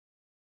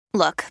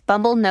Look,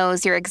 Bumble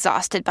knows you're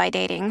exhausted by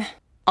dating.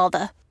 All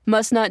the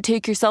must not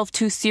take yourself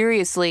too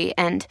seriously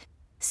and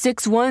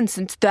 6'1"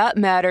 since that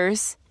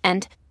matters.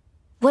 And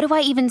what do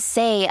I even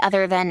say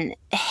other than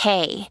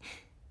hey?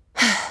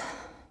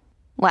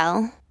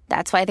 Well,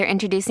 that's why they're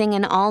introducing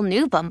an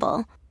all-new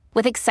Bumble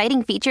with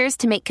exciting features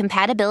to make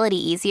compatibility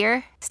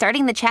easier,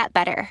 starting the chat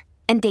better,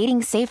 and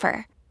dating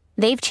safer.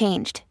 They've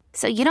changed,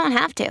 so you don't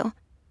have to.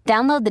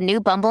 Download the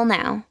new Bumble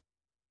now.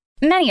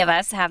 Many of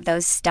us have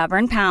those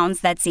stubborn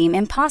pounds that seem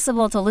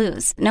impossible to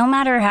lose, no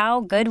matter how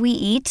good we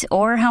eat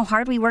or how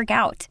hard we work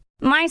out.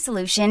 My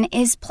solution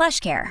is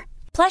PlushCare.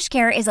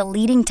 PlushCare is a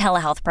leading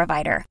telehealth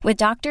provider with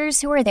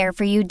doctors who are there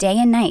for you day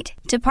and night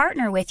to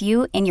partner with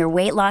you in your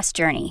weight loss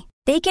journey.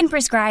 They can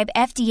prescribe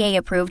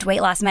FDA-approved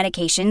weight loss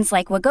medications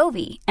like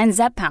Wegovy and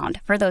Zepbound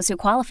for those who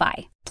qualify.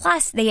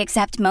 Plus, they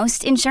accept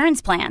most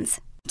insurance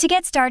plans. To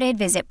get started,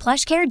 visit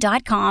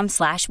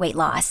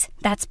plushcare.com/weightloss.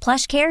 That's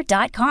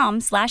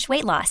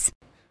plushcare.com/weightloss.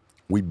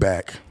 We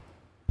back.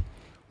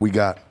 We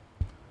got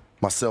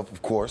myself,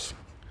 of course,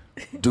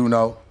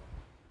 Duno,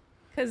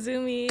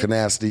 Kazumi,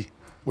 Canasty.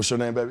 What's your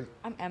name, baby?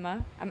 I'm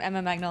Emma. I'm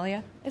Emma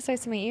Magnolia. It's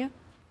nice to meet you.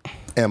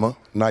 Emma,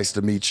 nice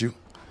to meet you.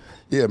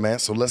 Yeah, man,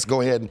 so let's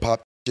go ahead and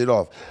pop shit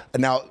off.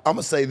 Now, I'm going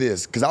to say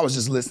this, because I was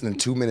just listening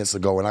 2 minutes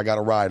ago, and I got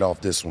to ride off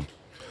this one.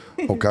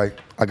 Okay?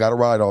 I got to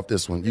ride off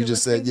this one. You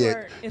just said,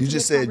 yeah, you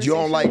just said you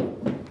don't like,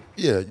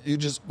 yeah, you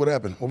just, what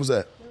happened? What was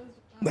that?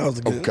 That was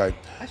good. Okay.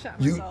 I shot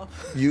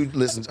myself. You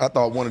listen, I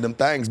thought one of them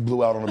things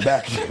blew out on the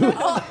back.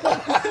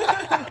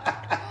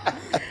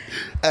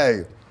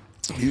 Hey,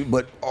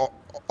 but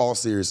all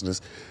seriousness,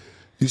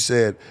 you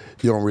said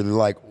you don't really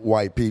like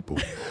white people.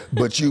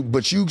 but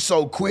you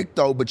so quick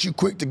though, you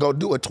quick to go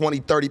do a 20,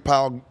 30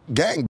 pound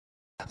gang.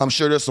 I'm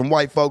sure there's some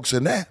white folks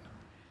in that.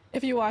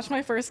 If you watch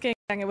my first gang,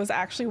 it was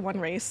actually one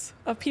race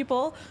of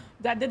people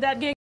that did that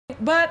gang.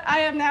 But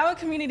I am now a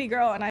community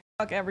girl and I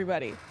fuck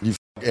everybody. You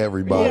fuck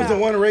everybody. What was the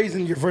one race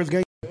in your first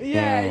gang?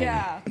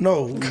 Yeah.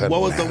 No,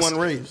 what was the one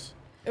race?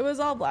 It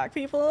was all black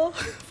people,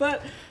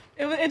 but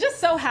it just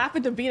so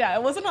happened to be that.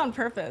 It wasn't on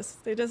purpose.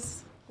 They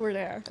just were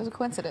there. It was a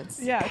coincidence.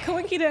 Yeah,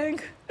 coinky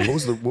dink.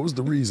 What was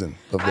the reason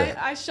of that?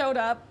 I showed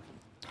up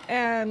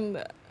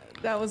and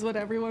that was what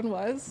everyone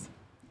was.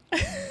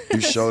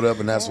 You showed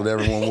up and that's what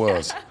everyone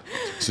was.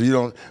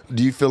 So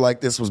do you feel like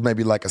this was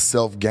maybe like a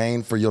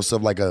self-gain for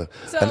yourself, like an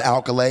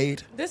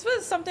accolade? This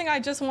was something I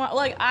just want,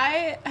 like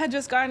I had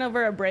just gotten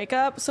over a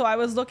breakup, so I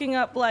was looking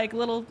up like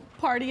little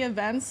party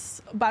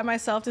events by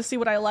myself to see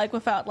what I like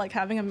without like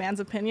having a man's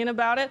opinion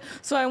about it.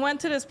 So I went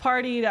to this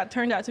party that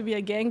turned out to be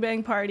a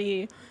gangbang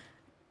party,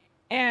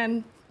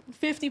 and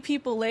 50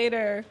 people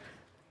later,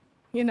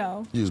 you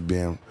know. You was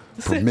being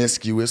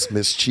promiscuous,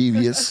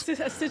 mischievous.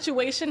 A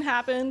situation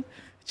happened.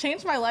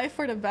 Changed my life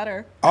for the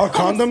better. All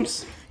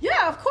condoms?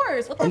 Yeah, of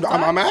course. What the fuck?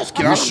 I'm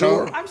asking. You I don't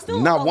sure? know. I'm still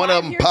Not one of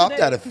alive them here popped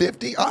today. out of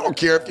 50. I don't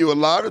care if you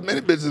alive. As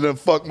many bitches done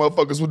fuck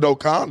motherfuckers with no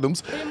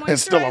condoms They and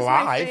still moisturized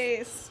my alive.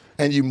 face.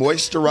 And you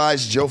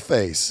moisturized your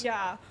face.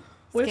 Yeah,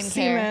 with Skincare.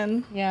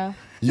 semen. Yeah.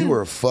 You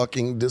were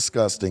fucking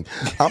disgusting.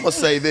 I'm gonna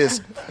say this,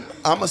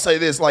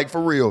 like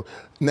for real.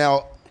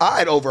 Now, I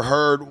had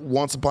overheard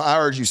I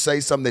heard you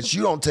say something that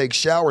you don't take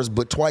showers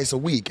but twice a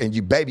week and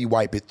you baby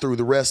wipe it through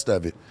the rest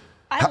of it.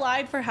 I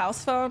lied for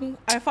house phone.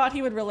 I thought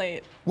he would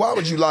relate. Why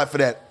would you lie for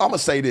that? I'm gonna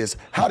say this.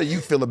 How do you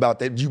feel about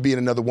that? You being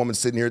another woman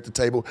sitting here at the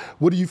table.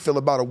 What do you feel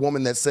about a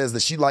woman that says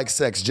that she likes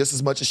sex just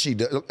as much as she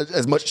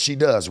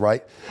does,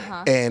 right?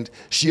 Uh-huh. And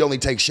she only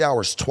takes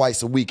showers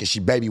twice a week and she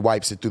baby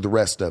wipes it through the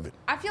rest of it.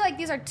 I feel like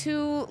these are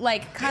two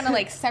kind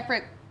of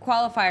separate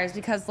qualifiers,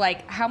 because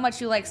how much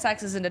you like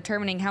sex is in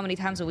determining how many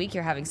times a week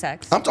you're having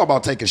sex. I'm talking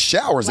about taking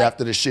showers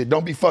after this shit.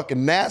 Don't be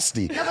fucking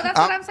nasty. No, but that's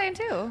what I'm saying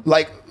too.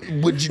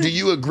 Do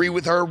you agree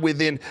with her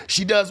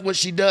she does what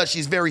she does.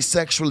 She's very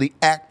sexually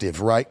active,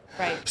 right?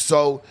 Right.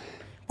 So.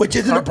 Which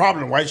isn't a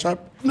problem, right,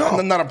 Sharp? No.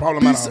 Not a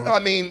problem at all. I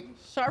mean.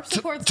 Sharp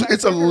supports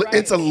it's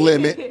a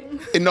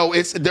limit. No,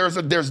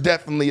 there's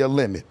definitely a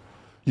limit.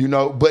 You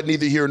know, but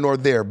neither here nor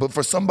there. But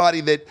for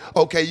somebody that,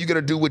 okay, you're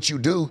gonna do what you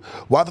do,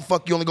 why the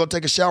fuck you only gonna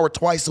take a shower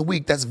twice a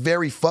week? That's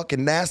very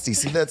fucking nasty.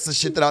 See, that's the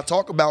shit that I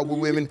talk about with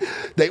women.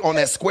 They on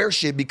that square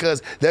shit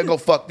because they'll go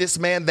fuck this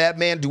man, that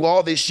man, do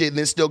all this shit, and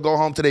then still go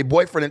home to their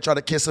boyfriend and try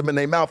to kiss him in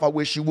their mouth. I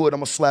wish you would. I'm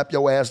gonna slap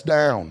your ass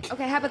down.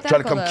 Okay, hypothetical. Try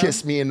to come though.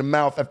 kiss me in the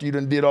mouth after you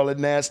done did all that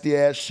nasty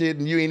ass shit,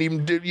 and you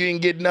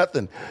ain't get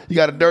nothing. You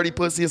got a dirty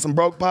pussy and some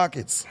broke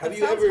pockets. Have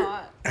you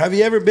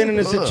ever been in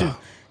a situation?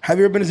 Have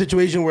you ever been in a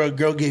situation where a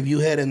girl gave you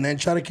head and then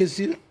tried to kiss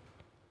you?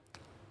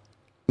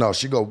 No,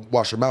 she go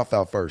wash her mouth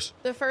out first.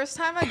 The first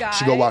time a guy.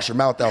 She go wash her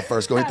mouth out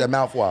first. Go hit that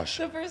mouthwash.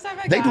 The first time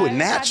They do it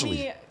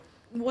naturally.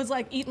 Was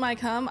like, eat my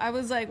cum. I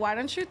was like, why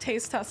don't you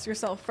taste test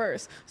yourself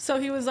first? So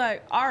he was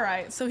like, all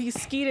right. So he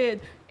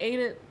skeeted, ate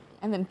it,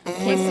 And then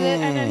tasted it.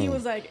 and then he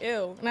was like,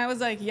 ew. And I was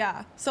like,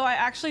 yeah. So I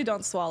actually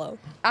don't swallow.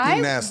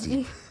 You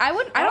nasty. I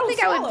don't think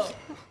swallow.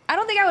 I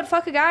don't think I would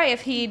fuck a guy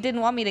if he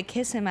didn't want me to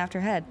kiss him after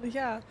head.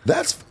 Yeah.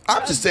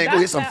 I'm just saying, go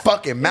get some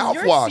fucking Is your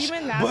mouthwash.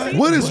 semen nasty?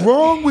 What is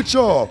wrong with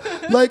y'all?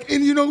 Like,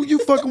 and you know, you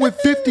fucking with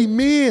 50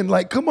 men.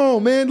 Like, come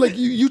on, man. Like,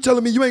 you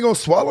telling me you ain't gonna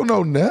swallow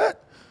no nut?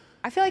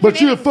 I feel like But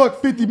you're you'll naming- fuck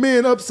 50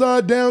 men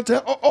upside downtown,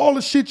 all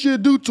the shit you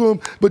do to them,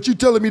 but you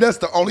telling me that's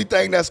the only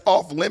thing that's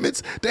off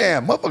limits?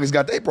 Damn, motherfuckers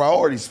got their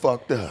priorities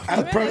fucked up.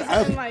 Semen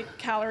isn't like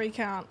calorie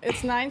count.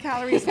 It's 9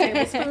 calories a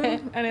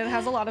tablespoon, and it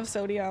has a lot of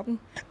sodium.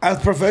 As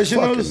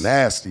professionals, Fucking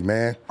nasty,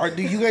 man.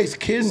 do you guys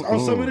kiss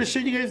on some of the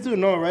shit you guys do?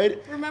 No, right?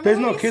 Remember There's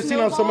when no we kissing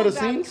on some of the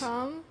snowballed that scenes.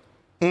 cum?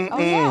 Oh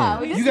yeah,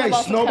 we did You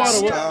guys snowball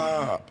or what?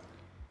 Stop.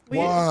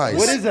 Why?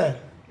 What is that?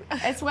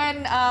 It's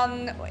when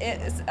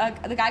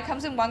the guy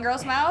comes in one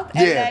girl's mouth.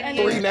 And Yeah, then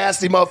 3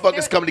 nasty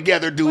motherfuckers come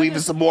together, do even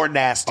some more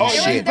nasty Oh,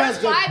 shit. there was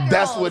 5 girls.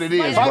 That's what it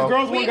is, 5 bro.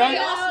 girls, one We guy.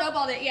 all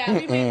snowballed it.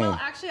 Yeah. Well,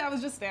 actually, I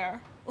was just there.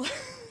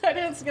 I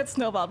didn't get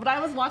snowballed, but I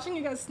was watching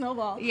you guys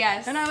snowball.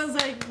 Yes. And I was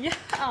like, yeah.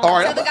 All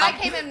right, So the guy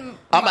came in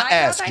I'ma my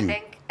ask mouth, you. I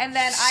think, and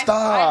then I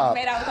Stop.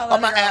 made out with all the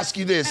I'm other gonna girls. ask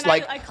you this. And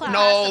Like, I clapped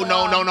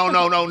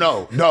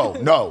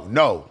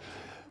no.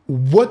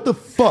 What the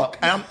fuck?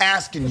 I'm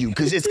asking you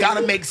because it's got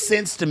to make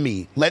sense to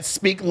me. Let's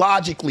speak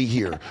logically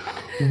here.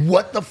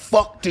 What the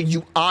fuck do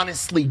you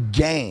honestly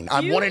gain?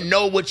 I want to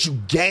know what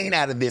you gain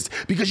out of this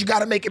because you got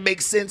to make it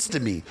make sense to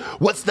me.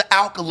 What's the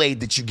accolade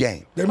that you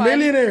gain? They're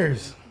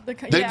millionaires.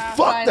 Then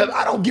fuck them.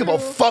 I don't give a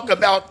fuck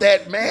about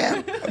that,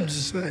 man. I'm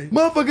just saying.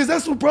 Motherfuckers,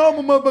 that's what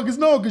problem motherfuckers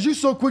know, because you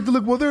so quick to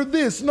look, well, they're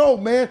this. No,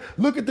 man.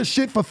 Look at the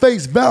shit for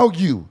face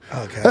value.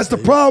 Okay, That's the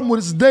problem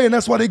with this day, and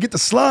that's why they get to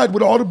slide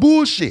with all the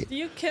bullshit. Do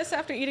you kiss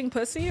after eating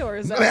pussy, or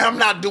is that? Man, I'm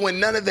not doing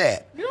none of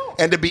that. You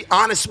don't- And to be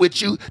honest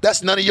with you,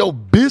 that's none of your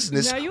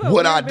business Now you a what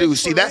weird I do. bitch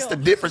See, for that's real. the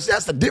difference.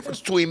 That's the difference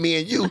between me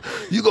and you.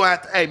 You gonna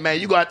have to, hey man,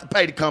 you gonna have to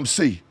pay to come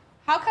see.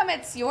 How come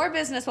it's your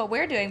business what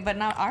we're doing, but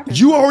not our business?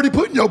 You already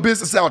putting your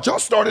business out. Y'all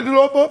started it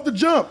off the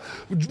jump.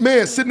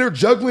 Man, sitting there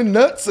juggling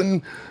nuts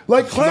and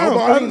like clowns.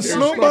 Snowballing.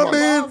 Snowball,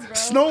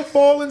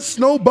 man,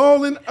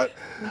 snowballing,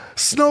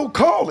 snow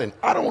calling.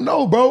 I don't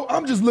know, bro.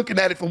 I'm just looking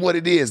at it for what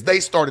it is. They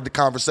started the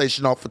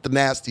conversation off with the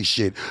nasty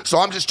shit. So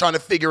I'm just trying to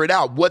figure it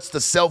out. What's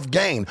the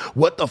self-gain?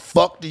 What the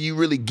fuck do you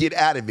really get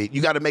out of it?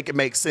 You got to make it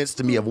make sense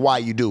to me of why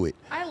you do it.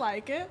 I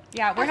like it.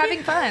 Yeah, we're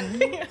having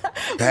fun.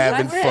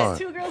 Having We're fun.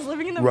 2 girls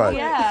living in the Right. moment.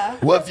 Yeah.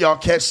 What if y'all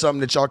catch something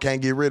that y'all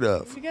can't get rid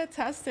of? You get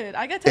tested.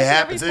 I get It tested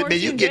happens. every I mean,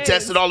 you 14 get days.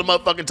 tested all the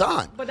motherfucking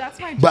time. But that's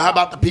my But how job.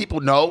 about the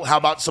people? No. How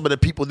about some of the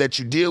people that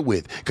you deal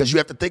with? Because you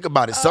have to think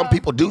about it. Some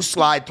people do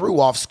slide through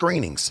off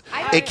screenings.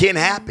 It can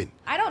happen.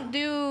 I don't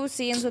do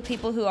scenes with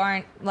people who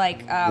aren't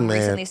like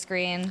recently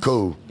screened.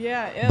 Cool.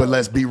 Yeah, But ew.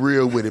 let's be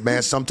real with it,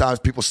 man. Sometimes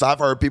people, so I've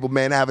heard people,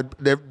 man,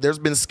 there's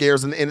been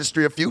scares in the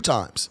industry a few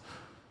times.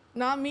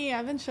 Not me.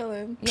 I've been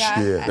chilling. Yeah,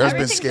 Yeah, there's been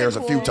everything's scares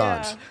a few cool.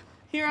 times. Yeah.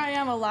 Here I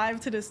am alive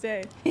to this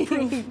day.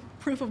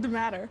 Proof of the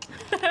matter.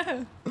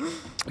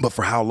 But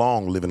for how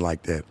long living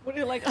like that? What are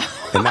you like?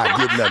 And not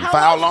getting nothing? For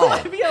how Will long?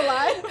 I be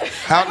alive?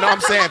 No, I'm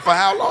saying for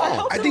how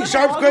long? I think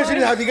Sharp's question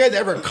is, have you guys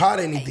ever caught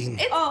anything?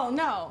 Oh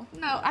no.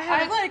 No, I I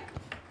haven't. like,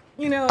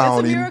 it's I a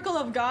don't even- miracle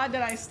of God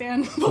that I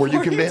stand before Were you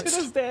you convinced?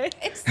 to this day.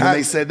 When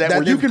they said that, That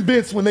were you they-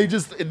 convinced when they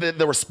just,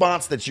 the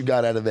response that you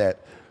got out of that?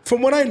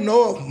 From what I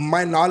know of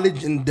my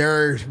knowledge in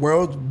their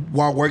world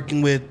while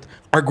working with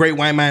our great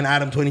white man,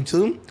 Adam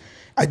 22,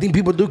 I think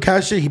people do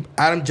catch shit.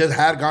 Adam just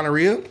had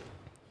gonorrhea,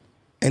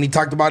 and he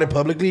talked about it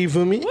publicly, you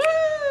feel me?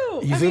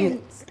 Woo! You I feel mean,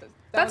 me?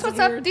 That's was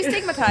what's weird. up.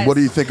 Destigmatized. What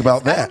do you think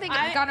about I don't that? think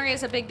gonorrhea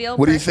is a big deal.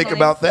 What do you think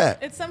personally. about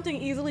that? It's something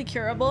easily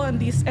curable and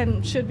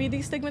should be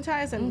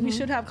destigmatized, and we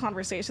should have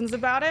conversations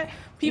about it.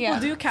 People Yeah.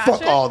 do catch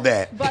Fuck it. all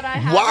that. But I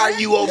Why are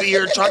haven't. you over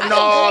here trying?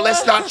 No,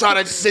 let's not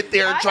try to sit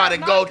there and I try to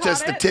have go not to caught it.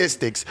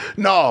 statistics.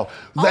 No,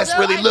 let's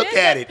Although really I look did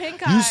at get it.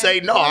 pink You eye say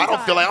no. one I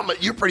don't feel time.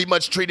 like you're pretty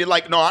much treated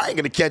like no. I ain't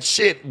gonna catch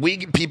shit.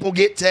 People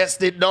get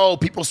tested. No,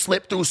 people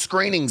slip through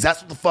screenings.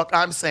 That's what the fuck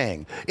I'm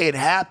saying. It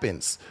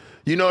happens.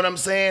 You know what I'm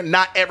saying?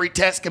 Not every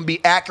test can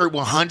be accurate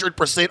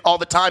 100% all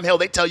the time. Hell,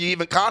 they tell you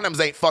even condoms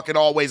ain't fucking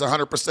always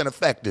 100%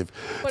 effective.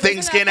 But Things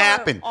isn't that can for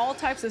happen. All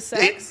types of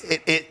sex.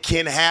 It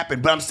can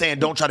happen, but I'm saying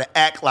don't try to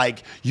act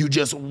like you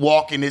just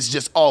walking. It's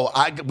just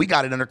we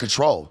got it under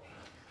control.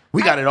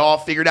 We got it all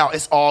figured out.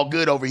 It's all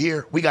good over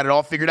here. We got it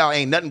all figured out.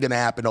 Ain't nothing gonna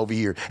happen over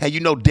here. And you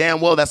know damn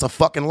well that's a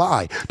fucking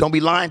lie. Don't be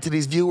lying to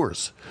these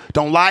viewers.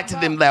 Don't lie to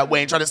them that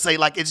way and try to say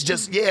like it's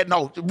just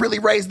really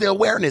raise the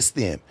awareness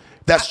then.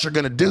 That's what you're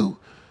gonna do.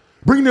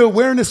 Bring the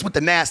awareness with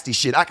the nasty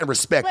shit. I can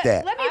respect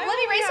that. Let me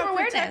I raise some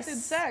only have protected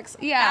awareness. sex.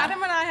 Yeah.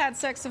 Adam and I had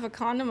sex with a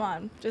condom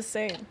on. Just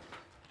saying.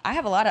 I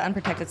have a lot of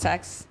unprotected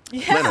sex.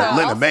 Lena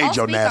I'll made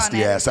your speak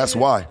nasty on it. ass. That's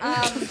why.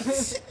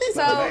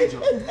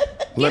 So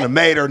Lena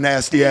made her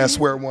nasty ass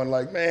swear one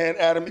like, man,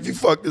 Adam, if you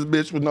fuck this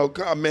bitch with no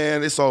cum,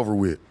 man, it's over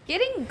with.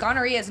 getting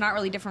gonorrhea is not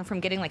really different from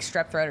getting like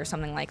strep throat or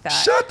something like that.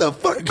 Shut the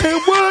fuck, man,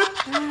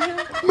 what?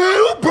 Man,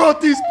 who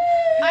brought these?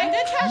 I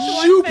did catch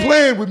one You thing.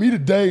 playing with me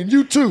today, and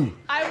you too.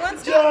 I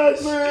once got,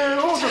 God, man,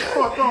 hold the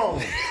fuck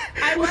on.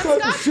 I once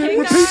What got the shit?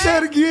 pink Repeat eye.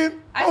 that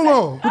again. Hold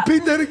on.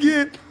 Repeat that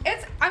again.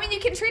 I mean, you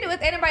can treat it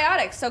with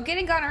antibiotics. So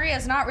getting gonorrhea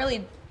is not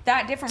really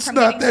that different from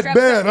not getting that strep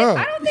bad, throat.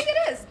 huh? I don't think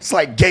it is. It's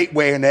like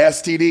gateway into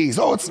STDs.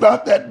 Oh, it's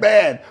not that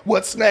bad.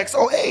 What's next?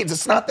 Oh, AIDS.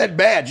 It's not that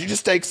bad. You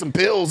just take some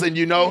pills and,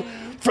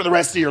 for the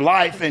rest of your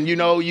life, and,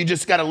 you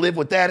just got to live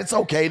with that. It's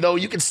okay, though.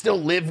 You can still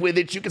live with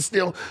it. You can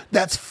still,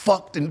 that's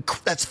fucking One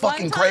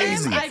time,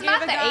 crazy. I It's gave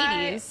not a the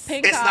guy 80s.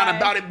 pink It's not eye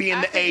about it being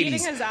the after eating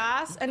 80s. his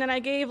ass, and then I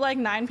gave like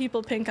 9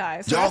 people pink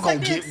eyes. So Y'all that's,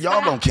 like, gonna the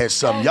y'all gonna catch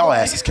something Oh, y'all boy.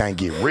 asses can't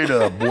get rid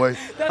of, boy.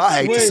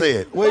 I hate to say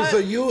it. Wait, so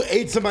you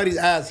ate somebody's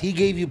ass, he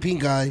gave you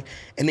pink eye,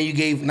 and then you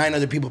gave 9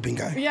 other people pink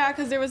eye. Yeah,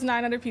 because there was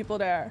 9 other people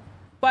there.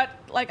 But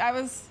like it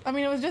was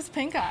just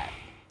pink eye.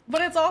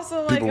 But it's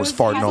also like People it was was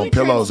farting How on many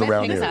pillows children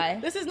around with here. pink eye?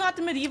 This is not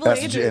the medieval That's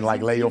ages. legit, and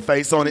like lay your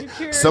face on it. You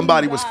cure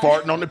Somebody and was die.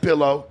 farting on the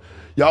pillow.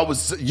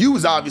 You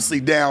was obviously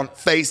down,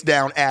 face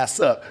down, ass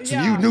up. So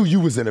you Yeah. knew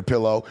you was in a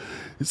pillow.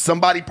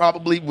 Somebody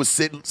probably was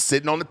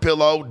sitting on the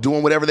pillow,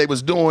 doing whatever they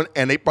was doing,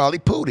 and they probably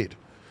pooted.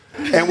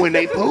 And when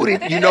they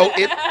pooted, That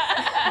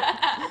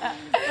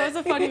was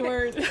a funny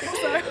word.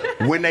 Sorry.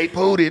 when they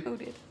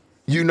pooted,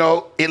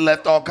 it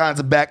left all kinds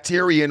of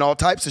bacteria and all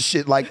types of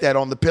shit like that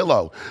on the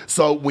pillow.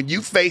 So when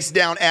you face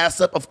down,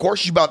 ass up, of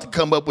course you about to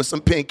come up with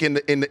some pink in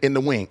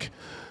the wink.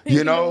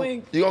 in the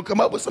wink. You're gonna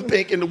come up with some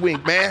pink in the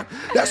wink, man.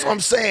 That's what I'm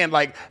saying.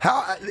 Like,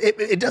 how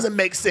it doesn't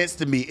make sense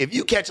to me. If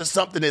you catch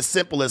something as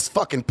simple as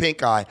fucking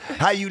pink eye,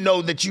 how you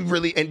know that you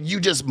really, and you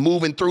just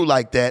moving through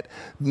like that,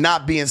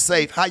 not being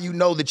safe, how you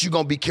know that you're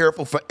gonna be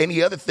careful for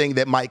any other thing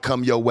that might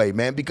come your way,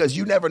 man? Because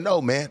you never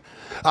know, man.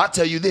 I'll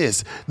tell you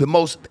this, the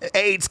most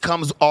AIDS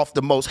comes off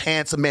the most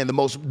handsome man,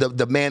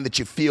 the man that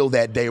you feel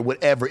that day or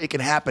whatever. It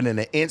can happen in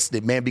an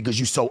instant, man, because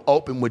you're so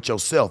open with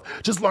yourself.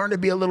 Just learn to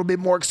be a little bit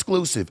more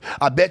exclusive.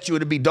 I bet you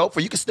it'll be dope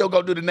for you. Can still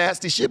go do the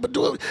nasty shit, but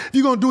do it. If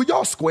you're gonna do it,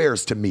 y'all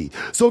squares to me.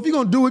 So if you're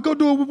gonna do it, go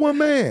do it with one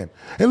man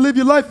and live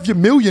your life. If you're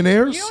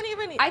millionaires, You don't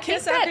even I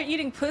kiss think after that-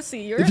 eating pussy.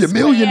 You're if a you're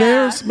square.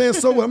 millionaires, man,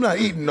 so what? I'm not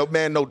eating no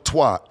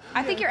twat.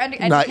 I think you're I'm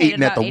undereducated not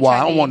eating at about the Y. I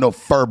don't HIV. want no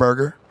fur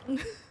burger.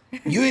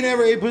 You ain't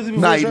never ate pussy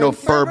before, Not eating no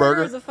Sharp? fur burger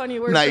burger. is a funny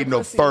word Not for eating no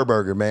pussy. fur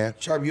burger, man.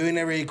 Sharp, you ain't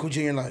never ate coochie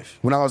in your life.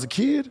 When I was a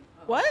kid,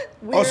 What?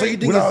 Oh, so you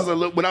Weird. think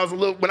when I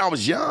it's-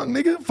 was young,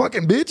 nigga,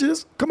 fucking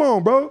bitches. Come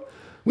on, bro.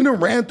 We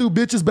done ran through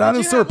bitches, but I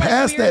didn't Did you have, like,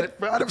 surpass weird- that. I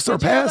didn't Did you have,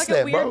 surpass like, a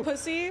that, weird bro.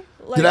 Pussy?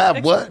 Did I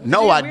have what?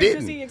 No, I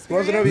didn't.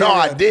 Wasn't it Didn't. No,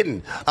 I Yeah.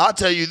 didn't. I'll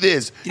tell you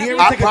this. Did you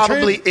ever I take a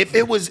probably, trip? if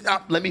it was,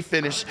 let me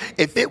finish.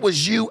 If it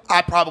was you,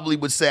 I probably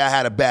would say I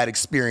had a bad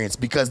experience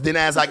because then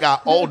as I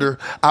got older,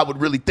 I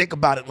would really think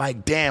about it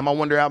like, damn, I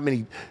wonder how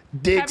many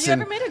dicks Have you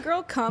and ever made a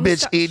girl come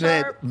bitch eating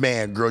sharp? it.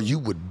 Man, girl, you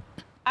would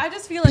I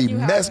just feel like be you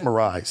haven't.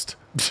 mesmerized.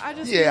 I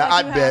just feel yeah,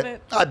 like you I bet.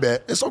 haven't. I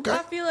bet. It's okay. I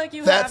feel like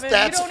you that's, haven't.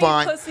 That's You don't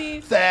fine. eat pussy.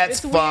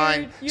 That's It's fine.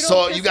 weird. You don't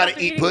So kiss you got after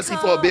to eat eating pussy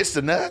for a cum. bitch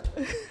to nut?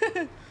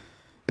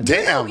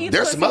 Damn, eat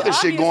there's some pussy, other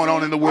shit going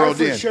on in the I world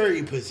for then. sure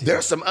eat pussy.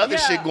 There's some other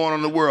Yeah. shit going on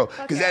in the world.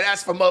 Because Okay.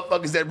 that's for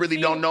motherfuckers that really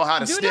See, don't know how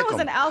to Duda stick was them.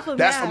 an alpha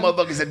That's man. for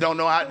motherfuckers that don't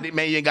know how,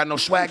 man, you ain't got no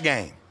swag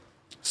game.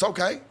 It's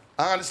okay.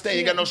 I understand you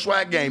ain't got no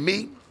swag game.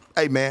 Me,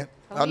 hey, man,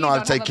 I Well, know you how to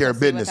don't take have a care of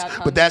pussy business. without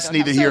tongue, But that's you don't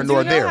neither have here So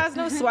nor Duda there. has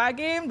no swag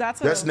game.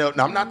 That's No,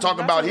 I'm not talking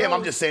that's about a him. I'm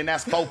road. just saying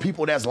that's 4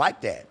 people that's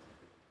like that.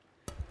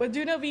 But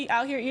Duda be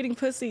out here eating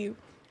pussy.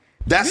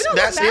 That's You don't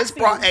that's look his nasty.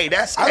 pro. Hey,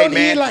 that's I hey don't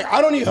man. eat like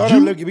I don't eat. Hold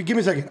on, look, give me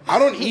a second. I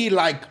don't eat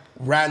like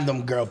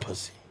random girl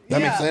pussy. That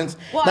Yeah. makes sense.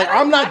 Well, Like I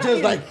don't- I'm not I don't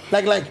just either.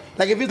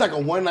 like if it's like a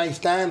one night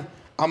stand,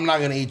 I'm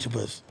not gonna eat your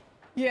pussy.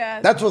 Yeah.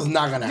 That's what's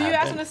not gonna Do you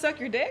ask him happen. to suck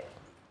your dick?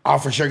 I'll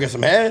for sure get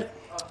some head.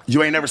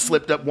 You ain't never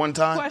slipped up one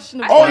time.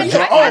 Questionable. Oh, I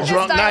drunk- find oh, this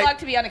drunk dialogue night.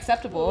 to be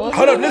unacceptable.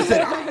 Hold on,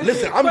 listen.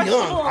 I'm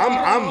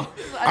young.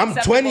 I'm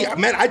 20.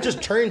 Unacceptable. Man, I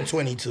just turned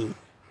 22.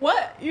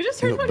 What? You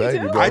just turned Little baby,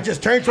 22? bro. I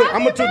just turned 20.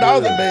 I'm a Happy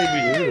 2000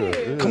 birthday.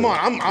 baby. Come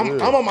on,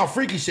 I'm on my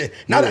freaky shit.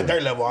 Not at their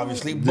level,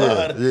 obviously,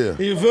 but yeah.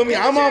 you feel me?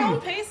 Get I'm your on.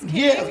 own pace,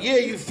 kid. Yeah,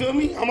 you feel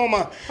me? I'm on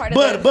my. Part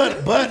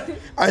of But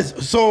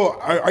so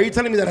are you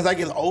telling me that as I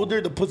get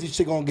older, the pussy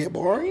shit gonna get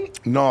boring?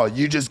 No,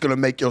 you're just gonna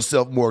make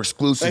yourself more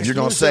exclusive. You're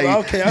gonna say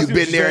Exclusive, okay, I see you've what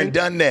been you're there and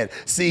saying. done that.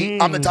 See,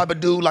 I'm the type of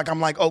dude like I'm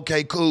like,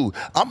 okay, cool.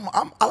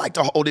 I like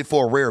to hold it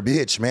for a rare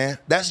bitch, man.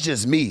 That's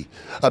just me.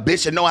 A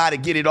bitch that know how to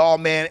get it all,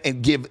 man,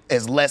 and give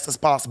as less as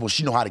possible.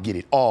 She know how to get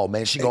it all,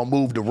 man. She gonna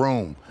move the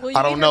room. Will you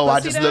I eat don't her know. I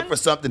pussy just then? look for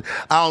something.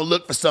 I don't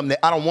look for something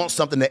that I don't want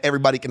something that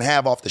everybody can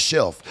have off the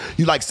shelf.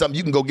 You like something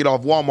you can go get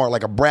off Walmart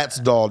like a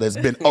Bratz doll that's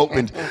been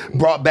opened,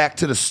 brought back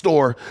to the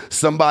store.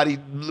 Somebody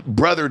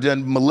brother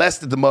done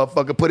molested the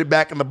motherfucker, put it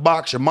back in the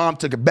box. Your mom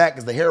took it back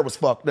because the hair was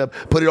fucked up,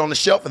 put it on the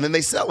shelf, and then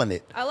they selling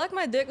it. I like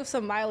my dick with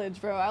some mileage,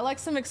 bro. I like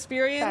some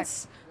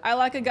experience. I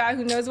like a guy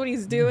who knows what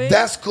he's doing.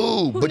 That's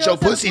cool, Who but your knows how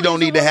to pussy don't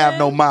please a need to have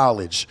no woman.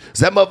 mileage. 'Cause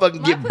that motherfucker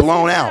can My get pussy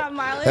blown doesn't out. have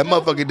mileage. That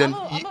motherfucker done,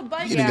 I'm a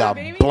bike you guy, done got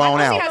baby. blown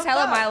My pussy out. has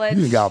hella mileage.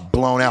 You done got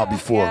blown out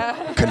before.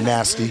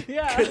 Nasty.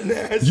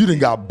 Yeah. You done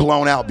got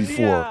blown out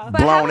before. Yeah.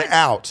 But how Blown would-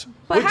 out.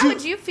 But how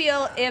would you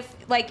feel if,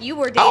 like, you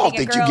were dating I don't a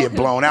think girl you get who-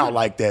 blown out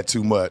like that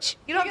too much.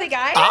 You don't think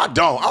I? I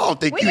don't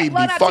think We you get even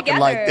blown be out fucking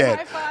like together.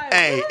 that. High five.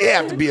 Hey, it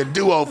have to be a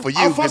duo for you.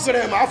 I'll fuck 'cause with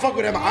Emma. I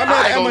met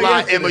I ain't Emma gonna lie,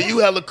 yesterday. Emma, you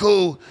hella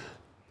cool.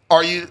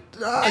 Are you?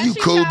 And You she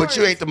cool, but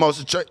you showers. ain't the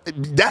most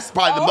attractive. That's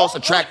probably the most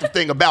attractive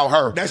thing about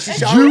her. That she You,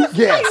 showers?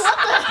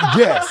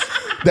 yes,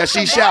 that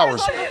she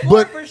showers. But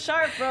But for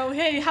sharp, bro.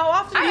 Hey, how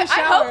often do I you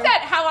shower? hope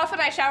that how often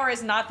I shower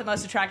is not the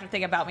most attractive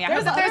thing about me. I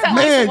hope that there's at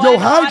man, least your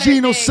one hotter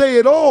hygiene will thing. say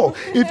it all.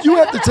 If you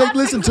have to take,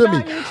 listen to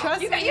me.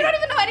 Trust You me. don't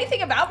even know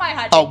anything about my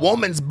hygiene. A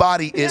woman's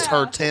body is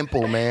her Yeah.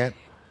 temple, man.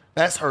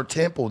 That's her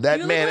temple. That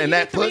You man look and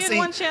like that you need 3 in pussy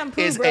 1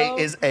 shampoo, is bro.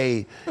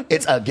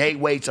 it's a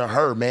gateway to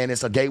her, man.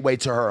 It's a gateway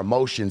to her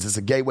emotions. It's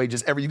a gateway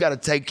just you got to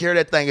take care of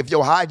that thing. If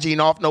your hygiene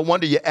off, no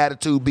wonder your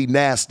attitude be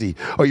nasty,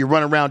 or you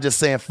run around just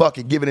saying fuck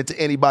it, giving it to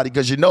anybody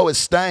because you know it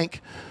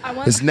stank.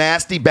 It's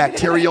nasty.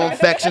 Bacterial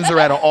infections are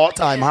at an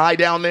all-time high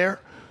down there.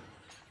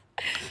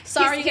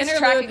 Sorry, He's interlude.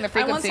 tracking the I once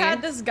frequency.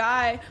 had this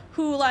guy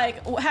who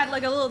like had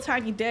like a little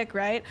tiny dick,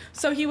 right?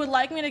 So he would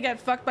like me to get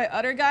fucked by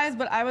other guys,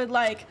 but I would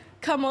like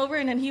come over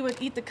and then he would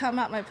eat the cum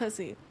out my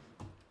pussy.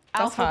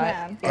 Alpha hot.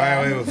 man. All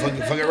right, wait,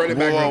 fuck it, run it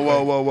back. Whoa, real whoa,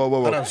 quick. whoa, whoa,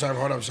 whoa, Hold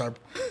whoa. up, sharp.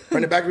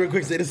 Run it back real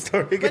quick. Say the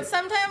story again. But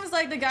sometimes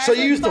like the guys. So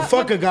you would used to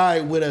fuck a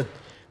guy with a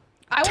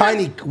I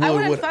tiny. wouldn't- I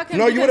wouldn't fuck him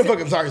no, you wouldn't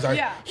because fuck him. Sorry.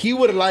 Yeah. He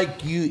would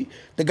like you.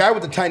 The guy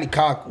with the tiny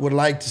cock would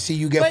like to see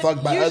you get But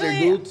fucked by other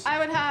usually dudes. I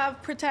would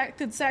have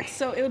protected sex,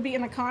 so it would be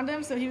in a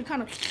condom, so he would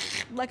kind of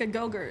like a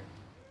go-gurt.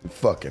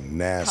 Fucking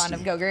nasty.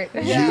 Condom Go-Gurt.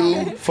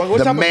 You, Fuck, what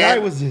the type of man, guy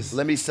was this?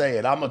 Let me say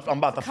it. I'm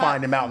about to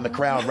find him out in the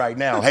crowd right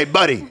now. Hey,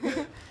 buddy.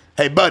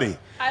 Hey, buddy.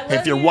 I love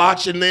If you're you.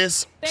 watching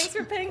this, Thanks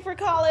for paying for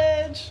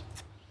college.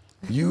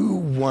 you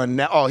won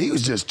now. Oh, he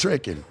was just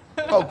tricking.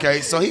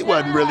 Okay, so he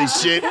wasn't really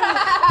shit.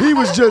 He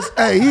was just,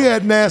 hey, he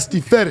had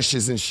nasty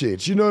fetishes and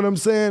shit. You know what I'm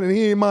saying? And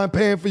he ain't mind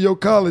paying for your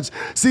college.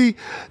 See,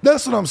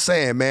 that's what I'm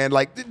saying, man.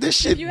 Like, this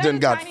shit You had done a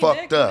got tiny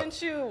fucked dick, up.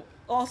 Wouldn't you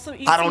also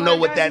eat I don't some know other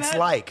what guy's that's nuts?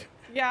 like.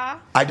 Yeah.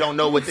 I don't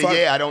know what Fuck.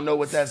 I don't know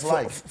what that's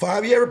like.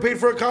 Have you ever paid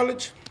for a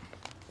college?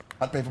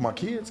 I pay for my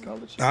kids'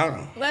 college. I don't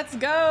know. Let's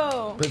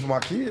go. Pay for my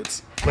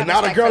kids. But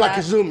not a respect girl for like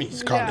that.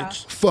 Kazumi's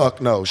college.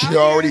 Fuck no. She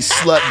already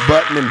slut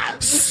butting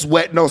and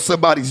sweating on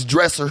somebody's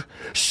dresser.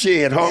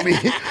 Shit,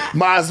 homie.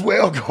 Might as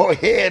well go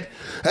ahead.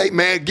 Hey,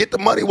 man, get the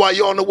money while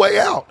you're on the way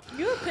out.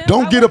 You a pimp.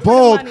 Don't I get work for the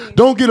appalled. money.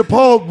 Don't get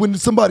appalled when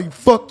somebody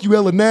fuck you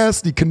hella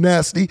nasty,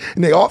 canasty,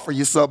 and they offer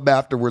you something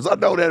afterwards. I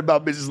know that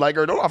about bitches like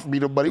her. Don't offer me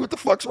no money. What the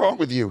fuck's wrong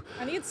with you?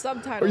 I need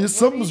subtitles. Or What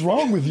something's are you-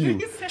 wrong with you.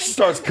 She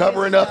starts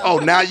covering up. Oh,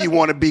 now you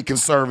want to be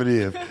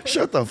conservative.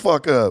 Shut the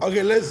fuck up.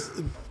 Okay, let's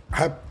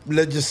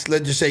just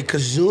say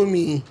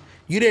Kazumi.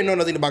 You didn't know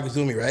nothing about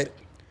Kazumi, right?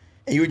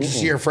 And you would just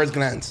see her first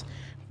glance.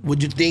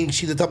 Would you think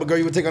she's the type of girl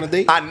you would take on a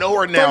date? I know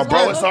her now, First bro.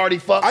 glance. It's already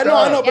fucked I know,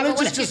 up. but Yeah, let's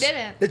but what just if you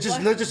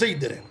didn't? let's just say you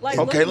didn't. Like,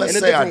 Okay, look, let's In a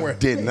say I different word.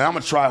 didn't. I'm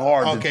gonna try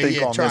hard to Okay, think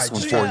yeah, on try this it.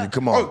 one Yeah. for you.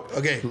 Come on. Oh,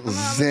 okay. I'm a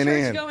Zen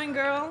in. church-going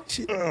girl.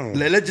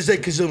 Let's just say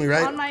Kazumi, On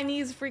right? my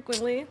knees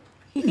frequently.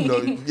 You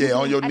know, yeah,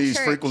 on your At knees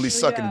church. frequently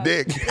sucking Yeah.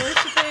 dick.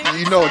 Worshiping.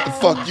 You know what the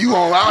fuck you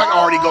on. I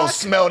already gonna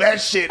smell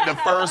that shit in the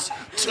first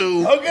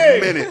 2 Okay,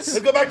 minutes. let's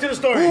go back to the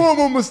story. Oh, I'm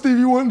on my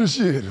Stevie Wonder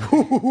shit.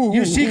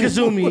 You see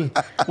Kazumi.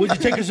 Would you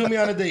take Kazumi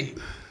on a date?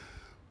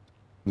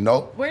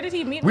 Nope. Where did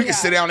he meet We me can at?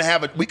 sit down and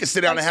have a a drink because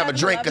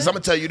 7-Eleven? I'm gonna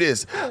tell you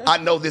this. I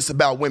know this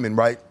about women,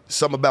 right?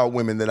 Some about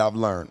women that I've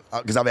learned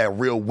because I've had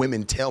real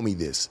women tell me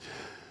this.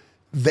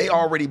 They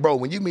already, bro.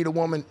 When you meet a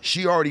woman,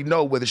 she already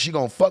know whether she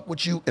gonna fuck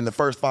with you in the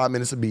first 5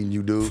 minutes of meeting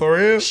you, dude. For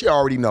real? She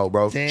already know,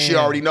 bro. She Damn.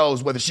 already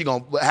knows whether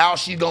how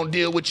she gonna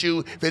deal with you.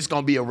 If it's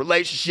gonna be a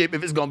relationship,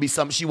 if it's gonna be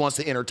something she wants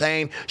to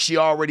entertain, she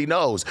already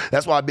knows.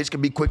 That's why a bitch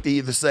can be quick to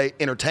either say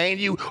entertain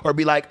you or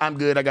be like, I'm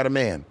good, I got a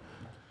man.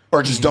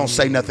 Or just don't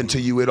say nothing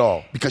to you at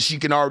all because she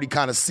can already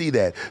kind of see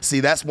that. See,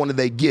 that's one of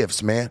their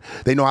gifts, man.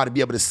 They know how to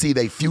be able to see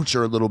their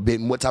future a little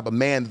bit and what type of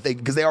man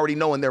because they already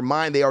know in their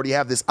mind they already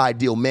have this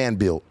ideal man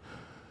built.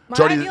 My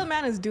Jordy- ideal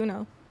man is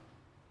Duno.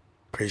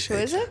 Appreciate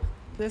Who is it?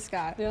 This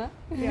guy.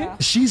 Yeah.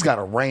 She's got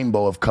a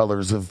rainbow of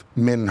colors of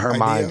men in her Idea.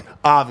 mind.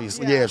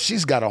 Obviously, Yeah. yeah.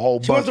 She's got a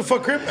whole She wants bunch. to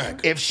fuck Crip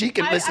Mac. If she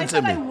can I listen to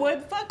said I me,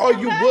 would fuck Oh, him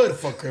you back, would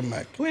fuck Crip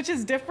Mac. which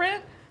is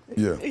different.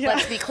 yeah, Yeah.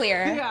 Let's be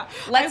clear. Yeah.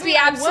 Let's I be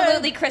mean, I would.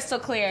 absolutely crystal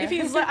clear. If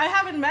he's like, I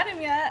haven't met him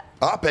yet.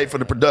 I'll pay for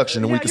the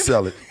production and we Yeah, can you-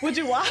 sell it. Would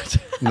you watch?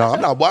 No, I'm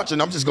not watching.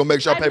 I'm just gonna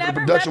make sure I I've pay for the never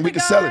production. met We the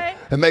can sell it guy,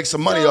 and make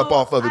some money so up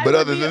off of it. I But would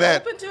other be than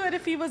that, open to it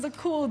if he was a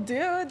cool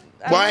dude.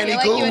 why ain't he feel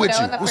like cool you would with know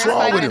you? in the What's first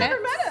wrong 5 with him?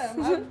 minutes. I've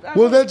never met him.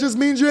 Well, that just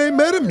means you ain't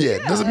met him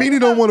yet. Doesn't mean he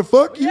don't want to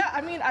fuck you. Yeah,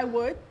 I mean, I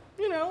would.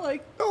 You know,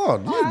 like. Oh,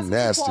 I'll you're ask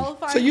nasty.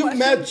 qualified So you've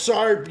met questions.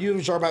 Sharp, you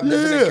and Sharp have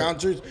different Yeah.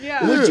 encounters.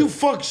 Yeah. Would Yeah. you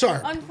fuck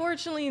Sharp?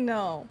 Unfortunately,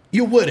 no.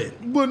 You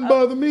wouldn't. Wouldn't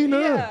bother me now.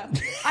 Yeah.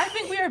 I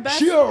think we are best.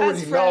 She already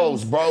best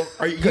knows, friends. bro.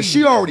 Are you- Because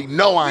she already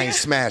know I ain't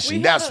smashing.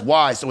 we That's have a-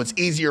 why. So it's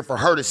easier for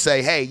her to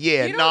say, hey,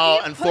 yeah, You don't no,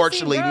 eat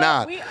unfortunately pussy, bro.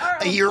 not. We are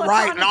a You're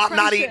right. No, I'm not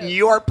platonic eating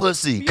your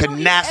pussy. You don't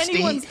eat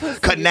anyone's pussy.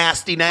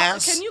 Canasty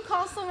nass. Can you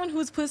call someone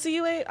whose pussy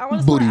you ate? I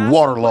want to Booty start asking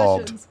waterlogged.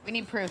 questions. we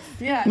need proof.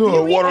 Yeah. Do No,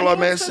 you eat waterlogged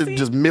man, anyone's shit pussy?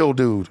 just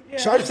mildewed.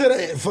 Sharp said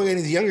that fucking in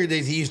his younger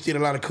days he used to eat a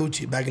lot of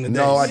coochie back in the day.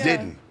 No, I Yeah.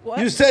 didn't. What?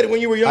 You said it when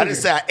you were younger. I didn't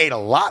say I ate a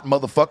lot,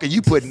 motherfucker.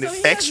 You putting So he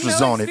has extras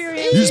no on it.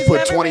 experience. You just He's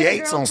put never made a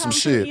 28s girl on some come from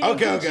shit. eating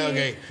Okay.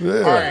 coochie. Yeah.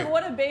 All right.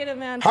 What a beta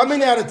man. How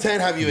many out of 10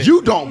 have you eaten?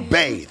 You don't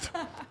bathe.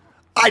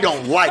 I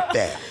don't like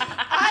that.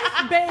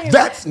 Babe,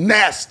 That's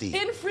nasty.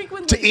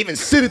 infrequently. To even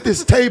sit at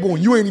this table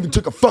and you ain't even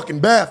took a fucking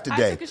bath I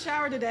today. took a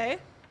shower today.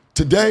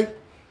 Today?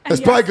 That's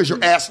yes. probably because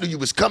your ass knew you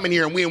was coming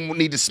here and we didn't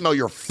need to smell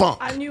your funk.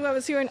 I knew I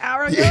was here an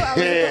hour ago. I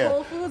was at the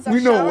Whole Foods. I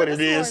We know showered what it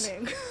this is.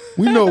 morning.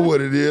 We know what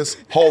it is.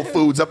 Whole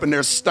Foods up in there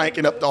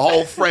stanking up the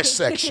whole fresh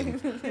section.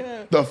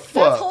 The That's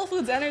fuck? Whole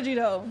Foods energy,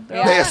 though. They're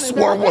Yeah. all They had kind of-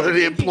 swore one of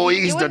the You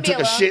employees that wouldn't be took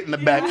a alone. shit in the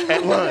back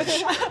at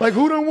lunch. Like,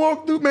 who done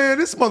walked through? Man,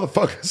 this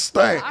motherfucker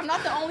stank. I'm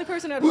not the only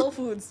person at Whole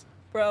Foods,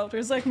 bro.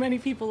 There's like many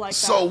people like that.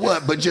 So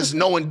what? But just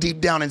knowing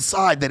deep down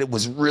inside that it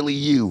was really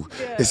you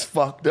is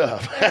fucked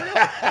up.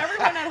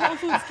 Everyone at Whole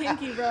Foods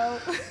kinky, bro.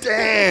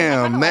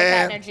 Damn,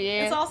 man. Energy.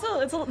 It's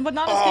also, but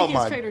not as Oh kinky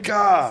as my Trader Joe's.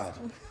 God.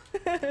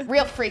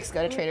 Real freaks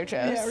go to Trader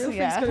Joe's. Yeah, real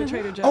freaks go to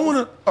Trader Joe's. I want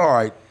to, all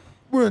right,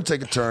 we're going to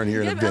take a turn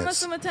here in Give Emma events.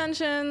 some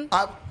attention.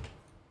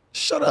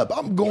 Shut up.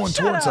 I'm going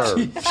Shut towards up.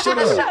 her. Shut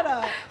up. Shut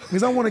up.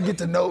 Because I want to get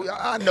to know,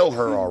 I know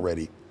her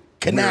already.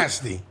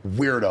 Canasty.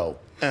 Weirdo.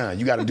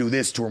 You got to do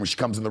this to her when she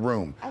comes in the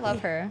room. I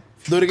love her.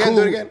 Do it again. Cool.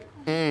 Do it again.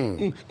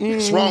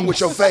 What's wrong with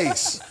your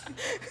face?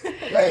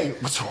 Hey,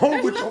 what's wrong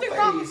There's with your nothing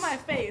wrong with face? my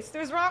face.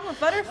 There's wrong with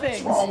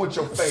Butterfing's. What's wrong with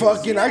your face?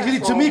 Fucking actually,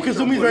 to me,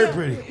 Kazumi's very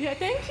pretty. Yeah,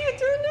 thank you,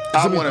 Tuna.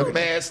 I want to,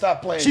 man,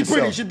 stop playing She's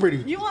pretty. yourself. She's pretty.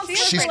 You want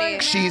She's,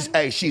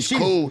 pretty, she's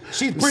cool.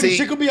 She's pretty. See,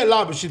 She could be a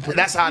lot, but she's pretty.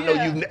 that's how I know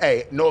Yeah. you,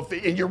 hey, no,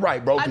 and you're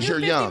right, bro, I because do you're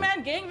 50 young.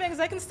 man gangbangs.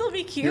 I can still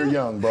be cute. You're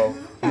young, bro.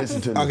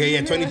 Listen to me. Okay,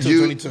 yeah,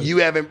 22. You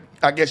haven't,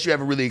 I guess you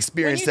haven't really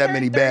experienced that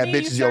many bad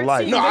bitches in your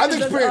life. No, I've Bitches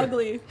as experienced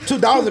ugly.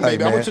 2000,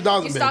 baby. I man. went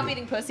 2000, You baby. stop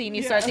eating pussy and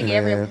you start thinking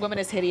every woman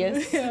is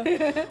hideous.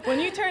 When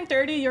you turn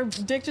 30, your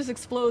dick just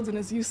explodes and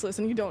is useless,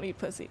 and you don't eat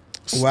pussy.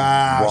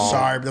 Wow, Wrong.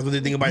 sorry. That's what they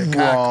think about your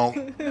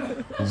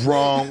cock.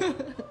 Wrong.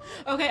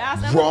 Okay,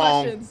 ask Emma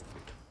Wrong. questions.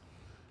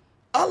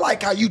 I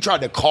like how you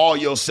tried to call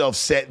yourself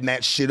setting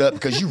that shit up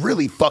because you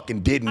really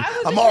fucking didn't. I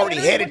was I'm just already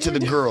trying to- headed to the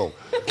girl.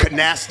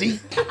 Canasty,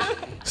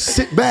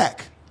 sit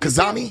back.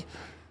 Kazami,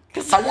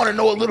 I want to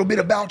know a little bit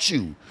about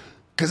you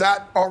because I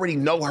already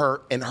know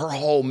her and her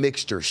whole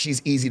mixture.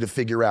 She's easy to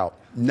figure out.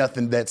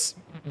 Nothing that's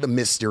a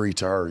mystery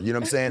to her. You know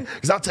what I'm saying?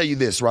 Because I'll tell you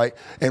this, right?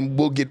 And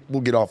we'll get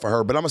off of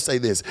her. But I'm gonna say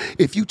this: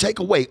 if you take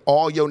away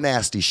all your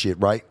nasty shit,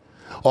 right?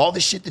 All the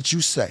shit that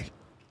you say,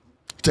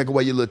 take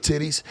away your little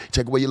titties,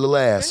 take away your little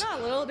ass. They're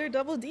not little, they're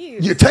double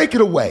D's. You take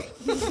it away.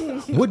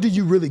 What do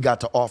you really got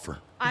to offer?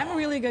 I'm a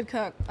really good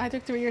cook. I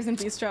took 3 years in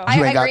bistro. I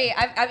You ain't got- agree.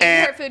 I've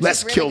eaten her food. Let's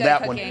She's really kill good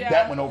that at one. cooking.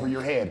 That one over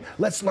your head.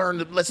 Let's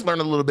learn a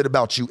little bit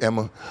about you,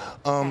 Emma.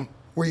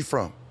 Where you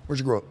from? Where'd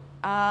you grow up?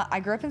 I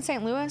grew up in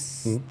St.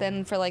 Louis.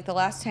 Then for like the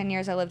last 10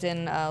 years, I lived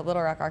in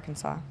Little Rock,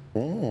 Arkansas.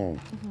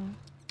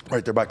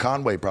 Right there by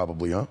Conway,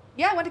 probably, huh?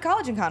 Yeah, I went to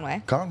college in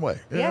Conway. Conway.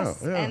 Yeah,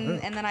 Yes, yeah, and yeah.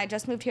 and then I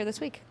just moved here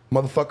this week.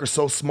 Motherfucker's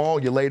so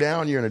small, you lay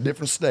down, you're in a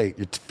different state.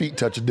 Your feet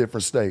touch a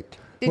different state.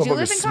 Did you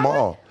live Motherfucker's in Conway?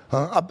 small.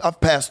 Huh? I've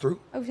passed through.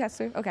 Oh, that's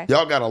through. Okay.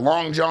 Y'all got a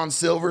Long John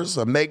Silver's,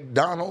 a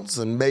McDonald's,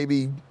 and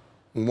maybe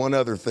one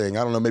other thing.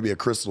 I don't know, maybe a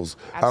Crystal's.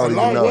 I don't even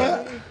Long know.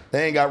 what?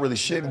 They ain't got really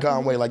shit in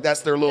Conway. Like,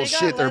 that's their little They got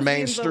shit, their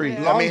main lesbians over street.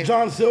 there. I Long mean,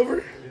 John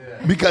Silver?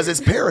 because it's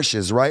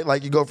parishes, right?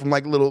 Like, you go from,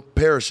 like, little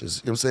parishes.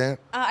 You know what I'm saying?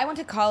 I went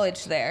to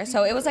college there,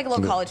 so it was like a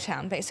little college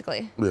town,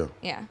 basically. Yeah.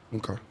 Yeah.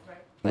 Okay.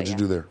 What'd you yeah.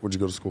 do there? What'd you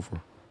go to school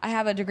for? I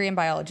have a degree in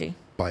biology.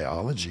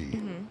 Biology.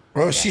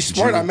 Bro, she's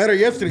smart. I met her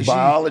yesterday.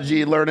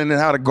 Biology, learning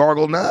how to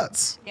gargle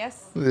nuts.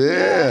 Yes.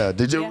 Yeah.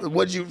 Did you? Yeah.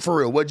 What'd you? For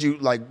real? What'd you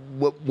like?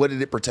 What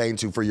did it pertain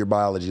to for your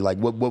biology? Like,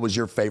 what was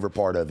your favorite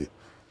part of it?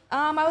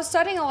 I was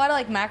studying a lot of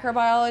like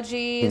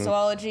macrobiology,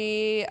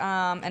 zoology,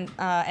 and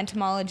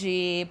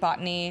entomology,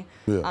 botany.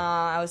 Yeah.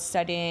 I was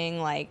studying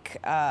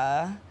like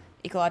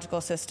ecological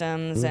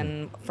systems,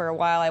 and for a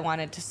while I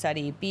wanted to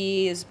study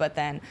bees. But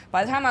then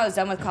by the time I was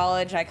done with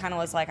college, I kind of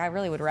was like, I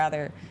really would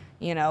rather,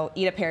 eat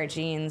a pair of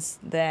jeans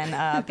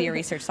than be a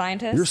research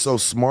scientist. You're so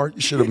smart.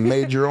 You should have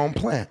made your own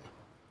plant.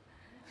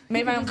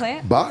 Made my own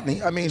plant.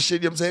 Botany. I mean,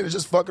 shit. You know what I'm saying? It's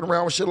just fucking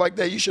around with shit like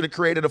that. You should have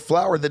created a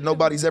flower that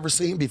nobody's ever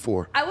seen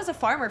before. I was a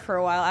farmer for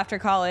a while after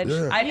college.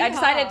 Yeah. I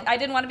decided I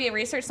didn't want to be a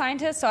research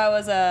scientist, so I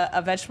was a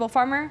vegetable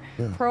farmer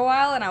for a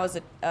while, and I was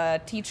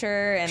a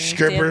teacher and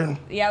Stripper?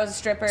 I was a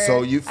stripper.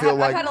 So you feel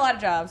like- I've had a lot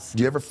of jobs.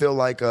 Do you ever feel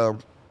like,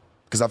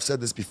 because I've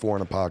said this before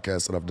in a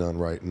podcast that I've done,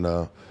 right? And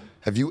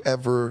have you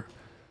ever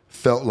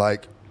felt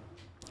like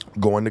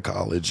going to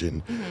college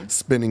and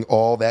spending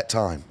all that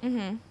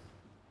time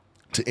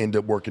to end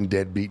up working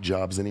deadbeat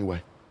jobs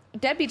anyway?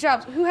 Deadbeat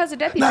jobs. Who has a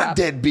deadbeat Not job?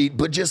 deadbeat,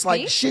 but just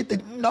like Me? shit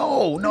that,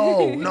 no.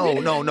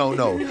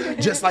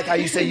 Just like how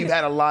you say you've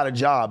had a lot of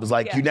jobs.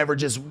 Like Yeah. you never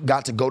just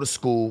got to go to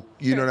school,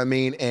 you know what I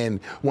mean? And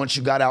once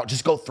you got out,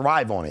 just go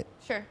thrive on it.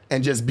 Sure.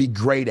 And just be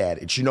great at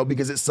it,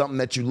 because it's something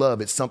that you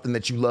love. It's something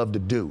that you love to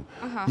do.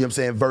 You know what I'm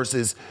saying?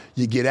 Versus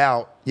you get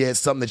out, yeah, it's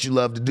something that you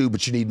love to do,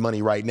 but you need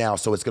money right now.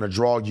 So it's going to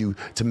draw you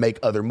to make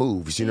other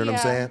moves. You know what I'm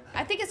saying?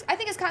 I think it's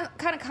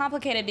kind of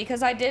complicated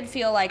because I did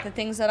feel like the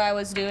things that I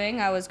was doing,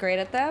 I was great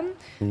at them.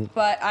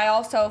 But I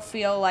also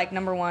feel like,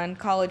 number one,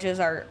 colleges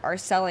are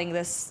selling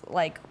this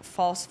like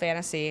false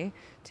fantasy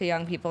to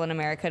young people in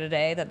America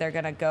today that they're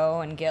gonna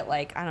go and get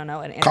like, I don't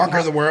know,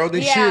 conquer the world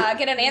and shit. Yeah,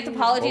 get an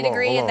anthropology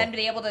degree hold and on. then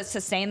be able to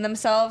sustain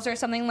themselves or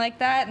something like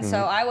that. And so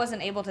I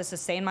wasn't able to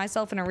sustain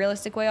myself in a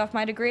realistic way off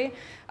my degree.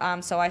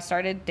 So I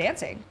started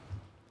dancing.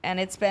 And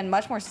it's been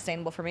much more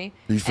sustainable for me.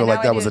 Do you feel And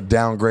like now that was a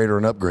downgrade or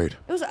an upgrade?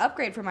 It was an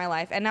upgrade for my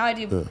life, and now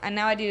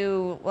I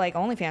do like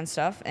OnlyFans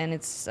stuff, and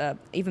it's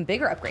even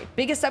bigger upgrade,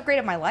 biggest upgrade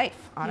of my life,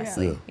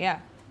 honestly. Yeah.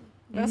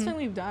 Best thing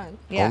we've done.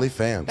 Yeah.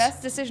 OnlyFans.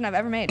 Best decision I've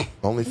ever made.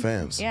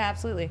 OnlyFans. Yeah,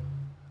 absolutely.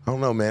 I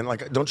don't know, man.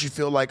 Like, don't you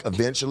feel like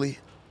eventually,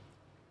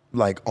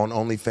 like on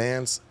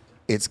OnlyFans,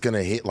 it's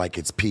gonna hit like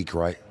its peak,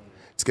 right?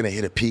 It's gonna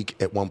hit a peak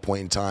at one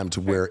point in time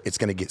to where it's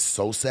gonna get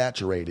so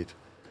saturated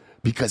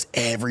because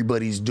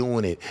everybody's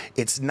doing it.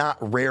 It's not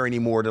rare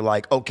anymore to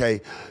like,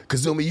 okay,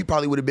 Kazumi, you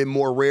probably would have been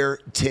more rare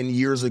 10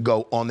 years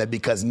ago on that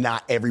because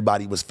not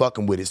everybody was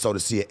fucking with it. So to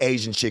see an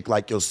Asian chick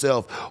like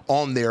yourself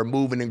on there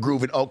moving and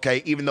grooving,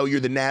 okay, even though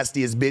you're the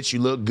nastiest bitch, you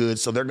look good,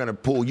 so they're gonna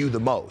pull you the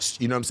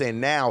most. You know what I'm saying?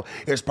 Now,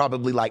 there's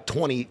probably like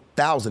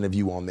 20,000 of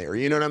you on there.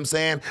 You know what I'm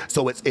saying?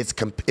 So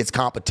it's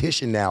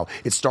competition now.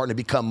 It's starting to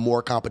become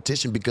more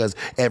competition because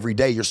every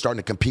day you're starting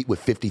to compete with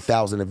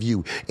 50,000 of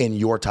you in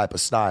your type of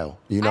style,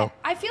 you know?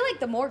 I feel like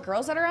the more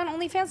girls that are on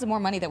OnlyFans, the more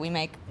money that we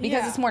make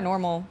because Yeah. it's more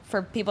normal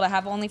for people to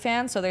have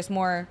OnlyFans, so there's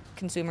more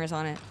consumers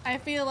on it. I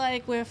feel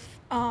like with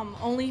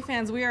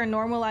OnlyFans, we are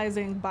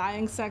normalizing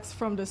buying sex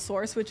from the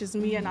source, which is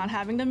me, and not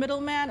having the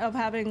middleman of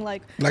having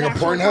like Like an a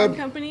actual Pornhub? porn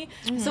company.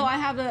 So I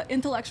have the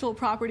intellectual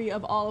property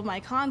of all of my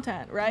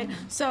content, right?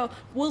 So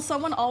will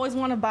someone always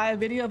want to buy a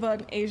video of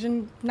an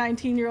Asian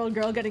 19-year-old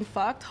girl getting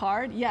fucked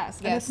hard? Yes.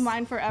 And Yes. it's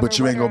mine forever. But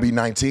you ain't whether gonna be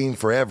I'm- 19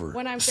 forever.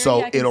 When I'm 30, so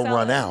I can it'll sell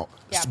run it. out.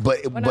 Yeah.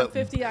 When I'm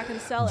 50, I can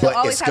sell it. But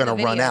Always it's have gonna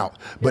the run video. out.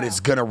 But Yeah. it's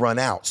gonna run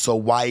out. So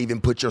why even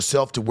put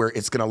yourself to where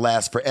it's gonna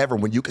last forever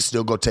when you can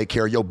still go take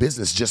care of your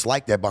business just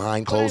like that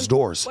behind closed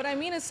doors? What I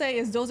mean to say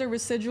is those are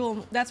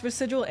that's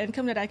residual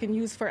income that I can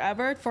use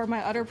forever for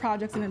my other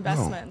projects and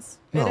investments.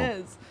 No. It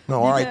is.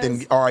 No, all right then.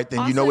 Because All right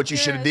then. You know on what you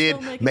Secure should have is did?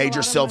 still making a Made lot of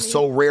yourself money.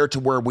 so rare to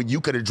where when you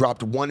could have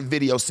dropped one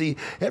video. See,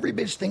 every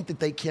bitch think that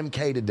they Kim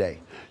K today.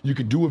 You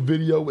could do a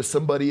video with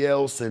somebody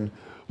else, and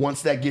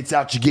once that gets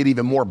out, you get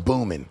even more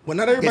booming. Well,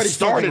 not everybody's It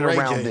started fucking Ray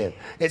around J. then.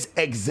 It's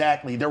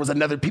exactly. There was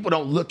another. People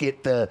don't look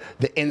at the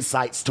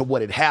insights to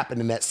what had happened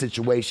in that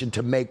situation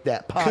to make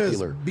that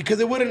popular.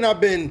 Because it would have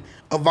not been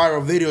a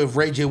viral video if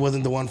Ray J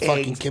wasn't the one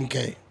fucking Ex- Kim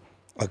K.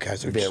 Okay,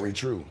 so Very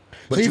true.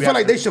 So you feel have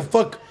like to- they should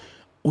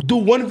do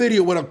one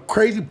video with a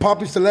crazy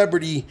poppy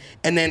celebrity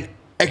and then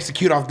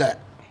execute off that?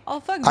 I'll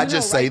fuck I Juno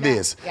just say right now.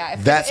 this. Yeah,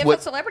 if, That's if what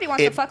a celebrity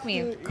wants to if- fuck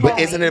me, But call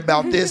isn't me. it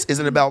about this?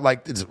 Isn't it about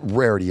like this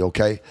rarity?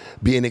 Okay,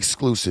 being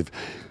exclusive.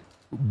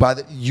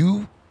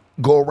 You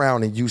go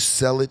around and you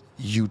sell it,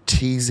 you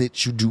tease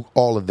it, you do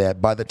all of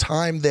that. By the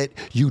time that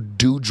you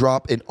do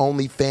drop an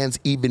OnlyFans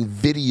even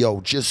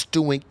video, just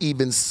doing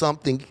even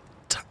something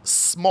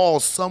small,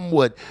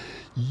 somewhat,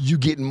 you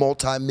get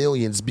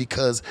multi-millions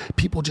because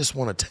people just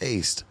want a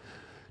taste.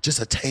 Just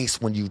a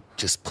taste when you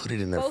just put it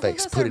in their Both of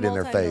face. us Put are it in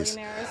their face.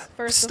 multimillionaires,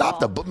 first of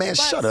Stop all. the man. But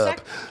Shut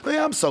up.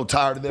 Man, I'm so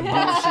tired of that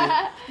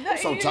bullshit. I'm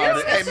so tired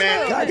of. Hey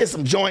man, can I get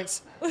some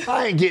joints?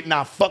 I ain't getting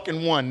not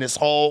fucking one this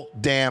whole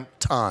damn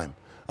time.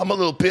 I'm a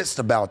little pissed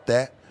about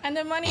that. And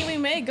the money we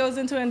make goes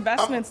into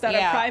investments that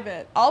are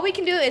private. All we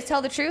can do is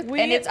tell the truth, We-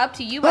 and it's up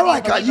to you. I whether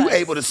like how believe you us.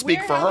 able to speak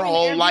We're for her having an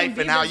whole Airbnb life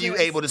and how you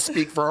business. able to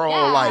speak for her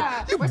Yeah. whole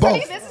life. You We're both.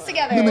 starting a business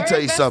together. Let me We're tell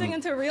you investing something.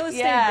 into real estate.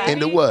 Yeah. baby.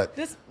 Into what?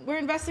 We're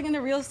investing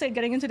into real estate,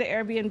 getting into the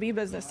Airbnb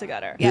business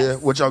together. Yeah. Yeah,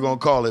 what y'all gonna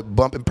call it?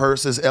 Bumping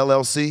Purses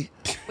LLC?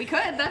 We could.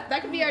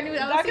 That could be our new LLC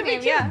That could be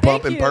name. cute. Yeah. Thank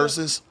Bumping you.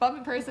 Purses?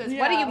 Bumping purses. Yeah.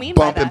 What do you mean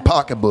by Bumping that?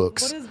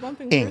 Pocketbooks. What is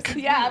bumping Inc.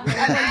 purses? Yeah, I'm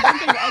like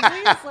bumping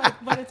uglies, like,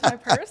 but it's my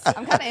purse.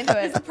 I'm kind of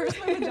into it. Purse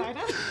my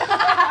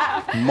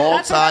vagina.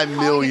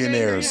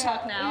 Multi-millionaires.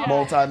 Talk now.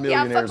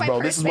 Multi-millionaires, Yeah, fuck my bro.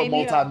 purse, This is what baby.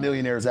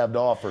 multi-millionaires have to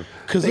offer.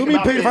 Because Think Lumi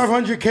about paid this.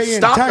 $500K in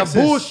Stop taxes.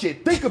 the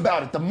bullshit. Think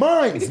about it. The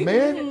minds,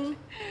 man.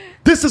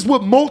 This is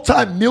what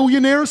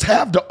multi-millionaires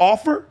have to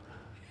offer.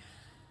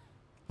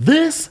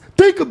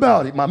 Think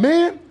about it, my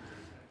man.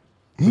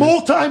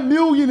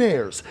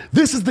 Multi-millionaires.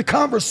 This is the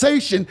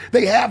conversation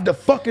they have to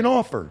fucking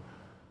offer.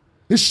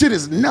 This shit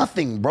is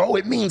nothing, bro.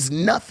 It means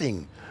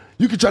nothing.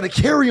 You can try to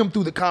carry them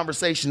through the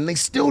conversation and they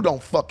still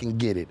don't fucking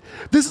get it.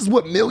 This is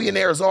what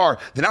millionaires are.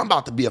 Then I'm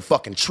about to be a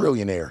fucking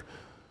trillionaire.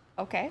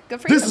 Okay,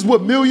 good for you. This is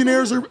what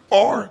millionaires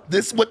are.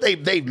 This is what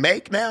they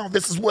make now.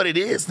 This is what it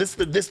is. This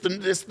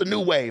the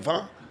new wave,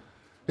 huh?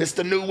 This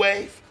the new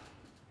wave.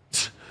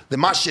 Then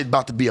my shit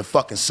about to be a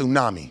fucking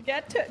tsunami.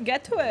 Get to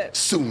it.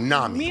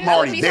 Tsunami. Me, I'm I would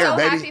already be there, so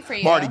baby. happy for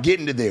you. I'm already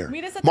getting to there.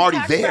 Meet us at I'm the already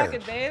tax there.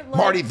 bracket, babe. I'm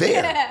already Like-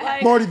 there.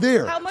 Like, I'm already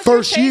there. how much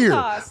First your pay year.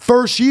 cost?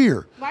 First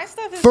year. My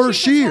stuff is First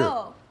cheap as year.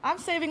 hell. I'm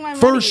saving my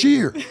money. First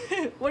year.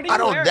 What are you I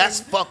don't. wearing? That's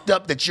fucked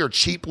up that you're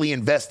cheaply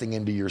investing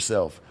into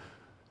yourself.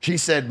 She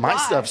said, my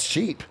stuff's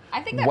cheap.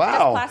 I think that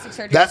wow. plastic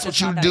surgery That's is what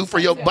just you not that do for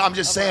your, expensive but I'm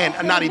just saying,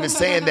 overall. I'm not even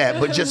saying that,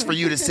 but just for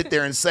you to sit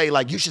there and say,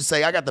 like, you should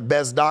say, I got the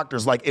best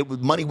doctors. Like,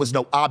 money was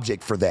no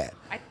object for that.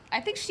 I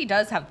think she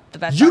does have the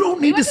best. You doctor.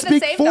 don't We need to went the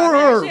speak same for doctor.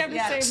 her. She have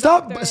the same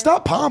Stop, doctor.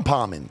 stop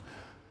pom-pomming.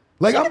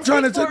 Like, I'm can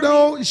trying to,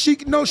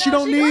 speak for no, she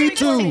don't she need can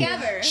to. speak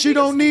together. She She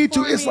don't can need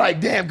speak to. for It's me. like,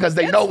 damn, because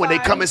they It's know when they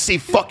fine. come and see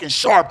fucking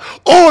Sharp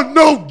on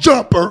no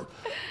jumper,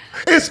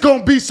 it's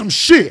gonna be some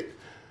shit.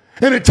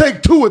 And it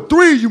take 2 or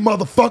 3 of you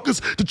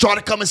motherfuckers to try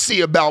to come and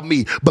see about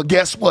me. But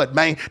guess what,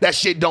 man? That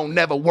shit don't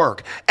never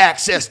work.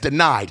 Access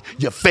denied.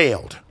 You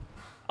failed.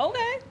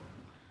 Okay.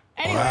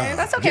 Anyways,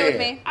 That's okay with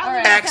Yeah. me. All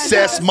right.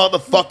 Access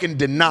motherfucking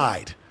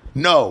denied.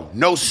 No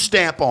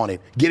stamp on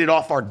it. Get it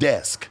off our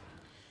desk.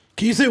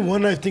 Can you say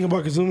one nice thing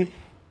about Kazumi?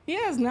 He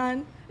has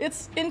none.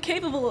 It's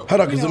incapable.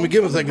 Hold on, you know, Kazumi.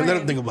 Give us of a the second. Let him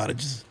brain. think about it.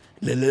 Just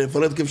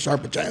let's give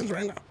Sharp a chance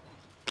right now.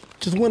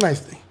 Just one nice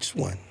thing. Just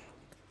one.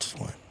 Just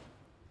one.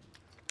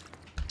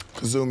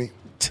 Kazumi.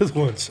 Just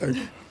one, Sharp.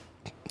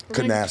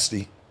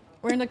 Kanasty.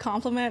 We're in the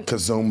compliment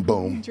Kazoom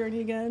boom.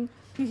 journey again.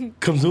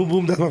 Come Zoom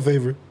Boom. That's my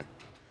favorite.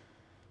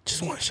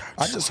 Just one, Sharp.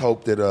 I just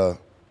hope that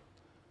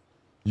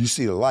you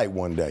see the light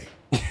one day.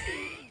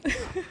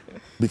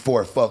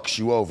 Before it fucks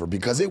you over.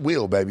 Because it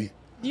will, baby.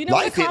 You know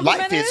what a life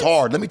compliment hits is?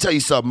 hard. Let me tell you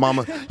something,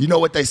 mama. You know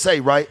what they say,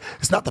 right?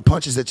 It's not the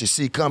punches that you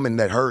see coming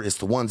that hurt. It's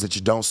the ones that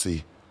you don't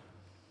see.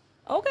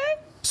 Okay.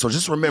 So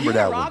just remember You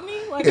that gonna one. rob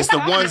me? Like, It's the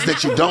what's ones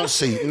that you don't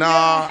see.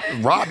 Nah,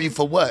 rob you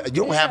for what?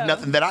 You don't have Yeah.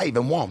 nothing that I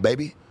even want,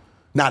 baby.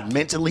 Not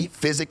mentally,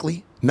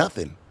 physically,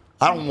 nothing.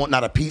 I don't want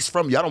not a piece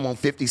from you. I don't want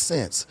 50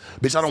 cents.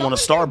 Bitch, I don't want a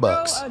Someone could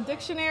Starbucks. throw a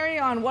dictionary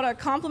on what a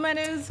compliment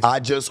is. I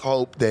just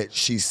hope that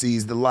she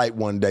sees the light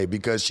one day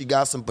because she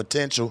got some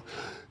potential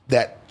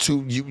that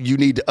you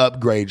need to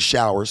upgrade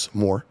showers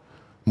more.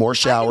 More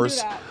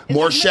showers. that. Is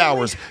More that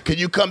showers. Can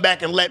you come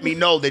back and let me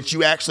know that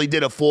you actually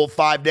did a full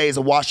 5 days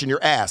of washing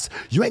your ass?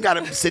 You ain't got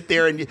to sit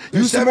there and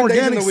use some 7 days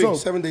in organic the week. soap.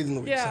 7 days in the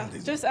week. Yeah, 7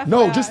 days. just FYI.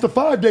 No, just the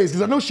 5 days,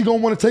 because I know she gonna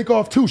want to take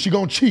off too. She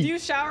gonna cheat. Do you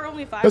shower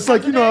only 5 That's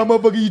like, times you know a how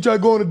day? motherfucker, you try to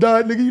go on a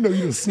diet, nigga. You know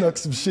you done snuck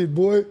some shit,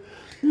 boy.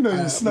 You know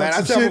you snuck Man, I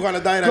some tell shit. them we're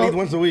gonna diet at least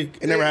once a week.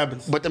 It never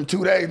happens. But them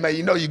 2 days, man,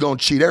 you know you're going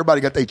to cheat.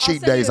 Everybody got their I'll cheat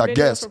send you days, a I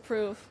video guess. For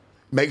proof.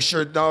 Make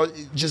sure,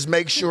 just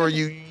make sure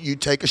you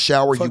take a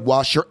shower, you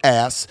wash your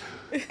ass.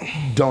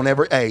 Don't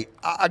ever, I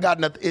got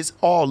nothing. It's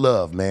all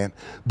love, man.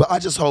 But I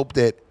just hope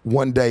that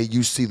one day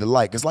you see the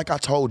light. Because like I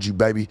told you,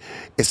 baby,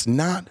 it's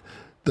not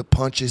the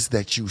punches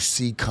that you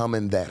see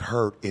coming that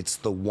hurt. It's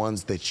the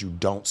ones that you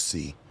don't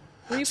see.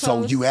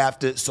 So Repost.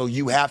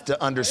 you have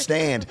to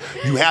understand.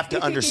 You have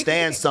to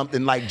understand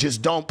something like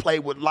just don't play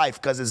with life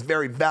because it's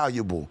very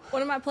valuable.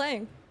 What am I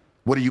playing?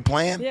 What are you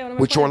playing? Yeah, what am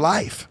I with your playing?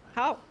 life.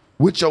 How?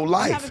 With your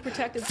life. having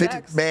protected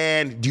sex.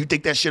 Man, do you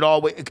think that shit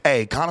always,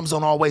 condoms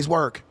don't always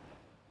work?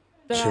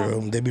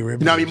 True. They be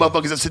ripping. You know how many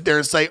motherfuckers that sit there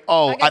and say,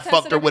 oh, get I fucked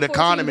tested her with a every 14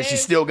 condom and she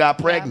days. still got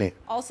pregnant.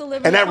 Also live.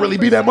 And in that the really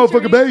be that 21st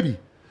century. motherfucker baby.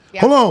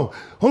 Yeah.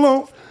 Hold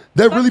on.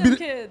 That Fuck really be them the,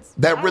 kids.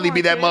 That I really don't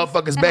be that want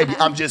kids. motherfucker's baby.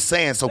 I'm just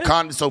saying.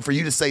 So for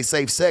you to say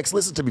safe sex,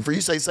 listen to me. For you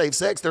to say safe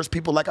sex, there's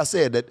people, like I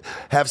said, that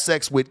have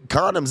sex with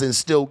condoms and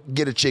still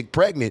get a chick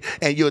pregnant.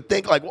 And you'll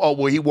think like, oh,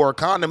 well, he wore a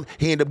condom,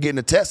 he ended up getting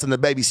a test, and the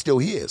baby's still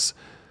his.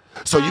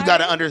 So you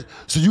gotta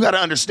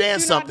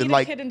understand Do not something need a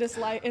like kid in this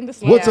life.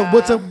 what's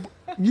Yeah. a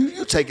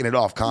you taking it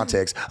off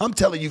context. I'm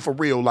telling you for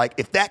real. Like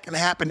if that can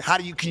happen,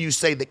 can you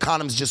say that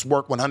condoms just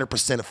work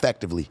 100%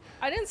 effectively?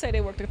 I didn't say they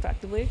worked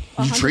effectively.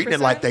 You treating it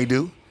like 100%. they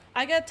do?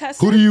 I get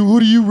tested. who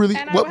do you really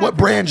And I don't what have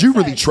brand protected you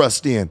really sex.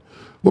 trust in?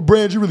 What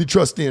brand you really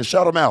trust in?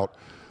 Shout them out.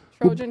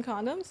 Trojan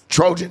condoms.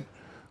 Trojan?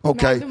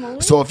 Okay. Magnum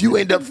only? So if you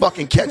end up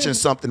fucking catching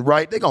something,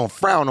 right, they're gonna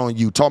frown on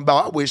you, talking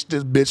about I wish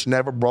this bitch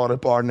never brought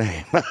up our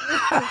name.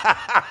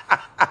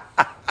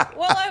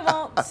 Well, I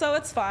won't, so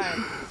it's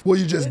fine. Well,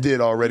 you just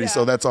did already,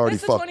 so Yeah. that's already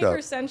it's fucked the 21st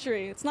up.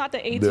 century. It's not the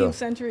 18th Yeah.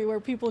 century where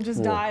people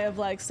just die of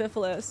like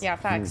syphilis. Yeah,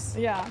 facts.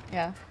 Yeah.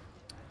 Yeah.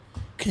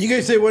 Can you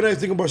guys say one nice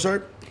thing about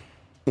Sharp?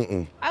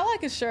 I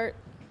like his shirt,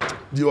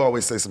 You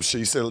always say some shit.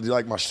 You said you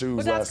like my shoes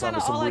but last that's time kind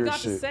with of some all I weird got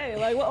to shit. say.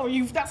 Like, what?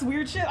 Oh, that's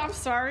weird shit. I'm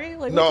sorry.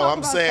 Like, No, we're talking I'm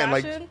about saying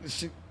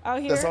fashion out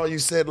here. that's all you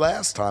said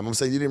last time. I'm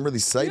saying you didn't really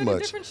say You had a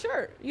much. different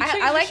shirt. You changed I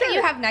your like that you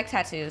shirt. have neck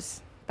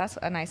tattoos. That's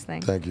a nice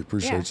thing. Thank you,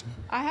 appreciate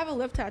I have a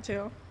lip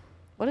tattoo.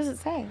 What does it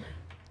say?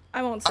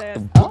 I won't say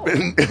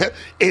it.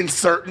 you.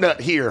 Insert nut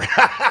here.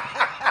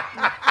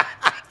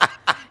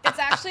 It's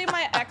actually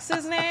my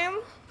ex's name.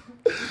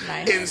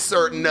 Nice.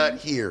 Insert nut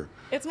here.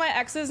 It's my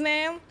ex's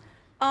name.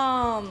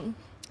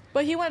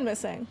 But he went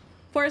missing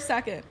for a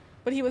second.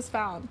 But he was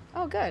found,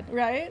 Oh, good.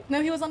 right?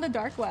 No, he was on the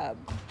dark web.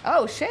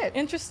 Oh, shit.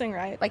 Interesting,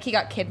 right? Like he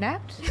got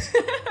kidnapped?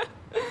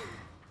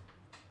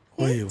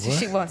 Wait, what?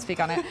 She won't speak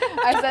on it.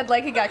 I said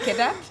like he got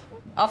kidnapped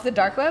off the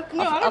dark web?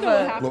 No, Off- I don't off know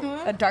what a- happened to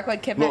him. A dark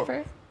web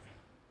kidnapper?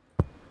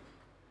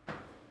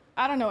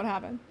 I don't know what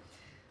happened.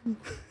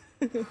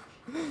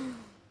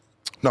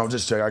 No,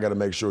 just check. I got to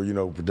make sure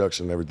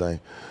production and everything.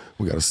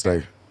 We got to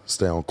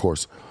stay on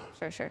course.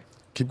 Sure.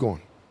 Keep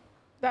going.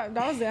 That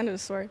was the end of the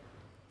story.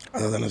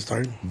 Other than a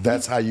start.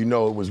 That's how you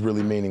know it was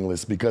really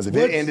meaningless, because if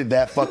it ended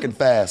that fucking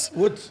fast.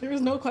 There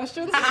was no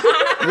questions.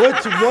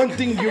 What's one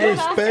thing you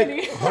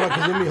respect? Hold on,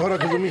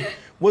 Kazumi.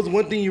 What's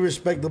one thing you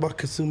respect about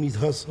Kasumi's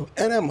hustle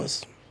and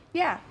Emma's?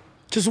 Yeah.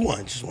 Just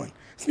one.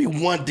 It's me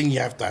one thing you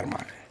have to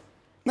admire.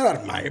 Not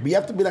admire, but you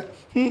have to be like,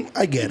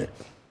 I get it.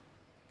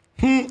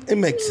 It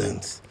makes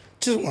sense.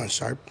 Just one,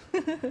 Sharp.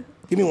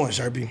 Give me one,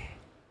 Sharpie.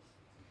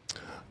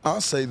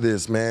 I'll say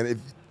this, man.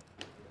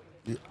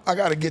 I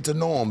got to get to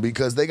know them,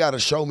 because they got to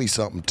show me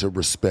something to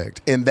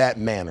respect in that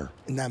manner.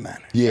 In that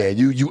manner. Yeah,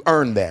 you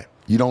earn that.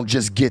 You don't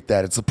just get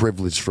that. It's a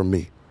privilege from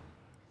me.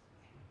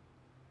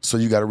 So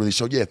you got to really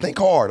show, think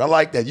hard. I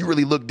like that. You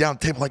really look down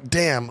the table like,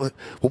 damn, well,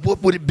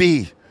 what would it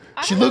be?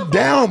 She looked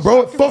down,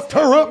 bro. It fucked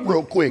her up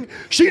real quick.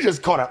 She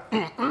just caught out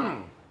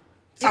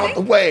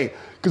the way.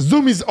 Because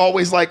Zumi's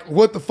always like,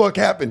 what the fuck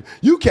happened?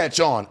 You catch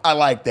on. I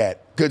like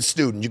that. Good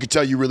student. You could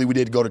tell you really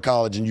did go to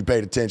college and you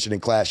paid attention in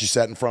class. You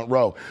sat in front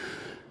row.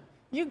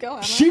 You go,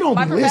 Emma. She don't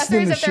My be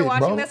listening professors, to if they're shit,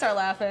 watching bro. this, are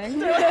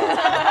laughing.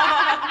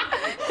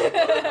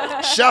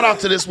 Shout out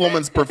to this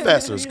woman's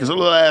professors, because her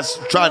little ass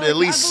tried to at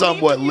least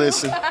somewhat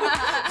listen.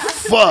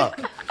 Fuck.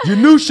 You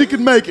knew she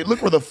could make it.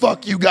 Look where the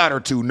fuck you got her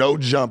to. No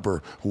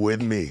jumper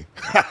with me.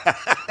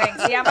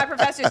 Thanks. Yeah, my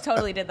professors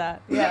totally did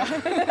that.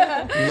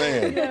 Yeah.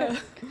 Man.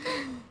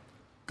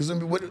 Because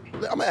I'm going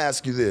to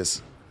ask you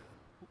this.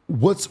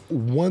 What's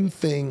one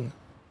thing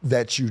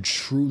that you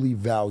truly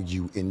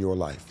value in your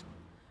life?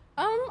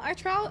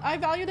 I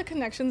value the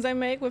connections I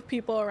make with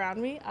people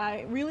around me.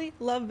 I really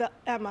love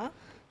Emma.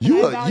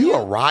 You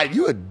a ride.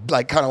 You a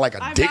like kind of like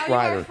a dick value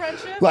our rider.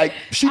 friendship. Like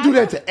she do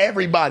that to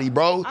everybody,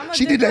 bro. I'm a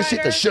She did dick that shit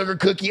to rider. Sugar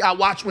Cookie. I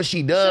watch what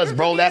she does, Sugar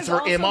bro. Cookie That's is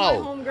her also my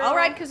MO. homegirl. All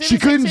right, because She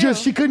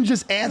couldn't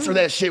just answer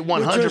that shit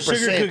 100%.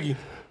 Sugar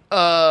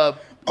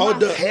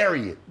Cookie?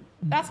 Harriet.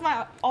 That's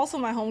also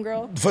my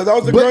homegirl. So that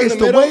was the But girl in it's the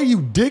the middle? way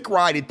you dick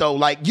ride it though.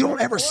 Like you don't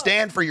ever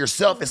stand for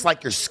yourself. It's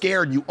like you're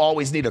scared and you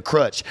always need a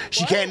crutch.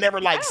 She can't never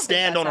like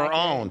stand on her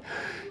own.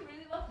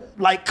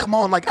 Like, come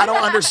on, like I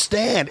don't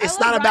understand. It's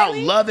love not about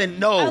Riley. loving.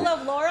 No. I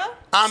love Laura.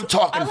 I'm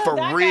talking I love for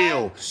that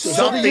real. guy.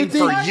 Something do you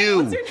for think- you.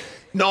 What's your-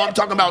 No, I'm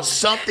talking about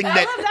something I love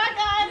that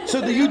that guy.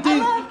 So do you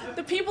think- I love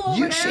the people over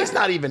there. she's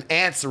not even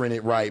answering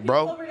it right,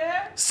 People bro. over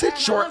there. Sit And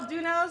short I love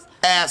Dunos.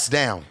 ass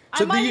down.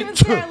 I might do you- even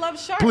say I love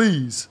Shark.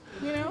 Please.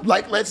 You know?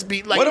 Like, let's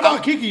be like. What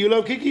about Kiki? You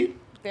love Kiki?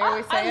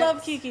 I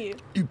love Kiki.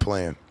 You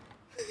playing?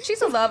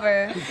 She's a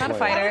lover, not a I don't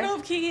fighter. know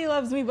if Kiki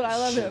loves me, but I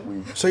love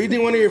him. So you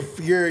think one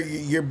of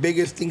your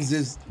biggest things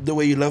is the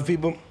way you love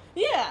people?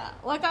 Yeah,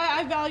 like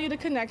I value the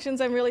connections.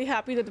 I'm really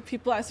happy that the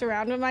people I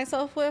surround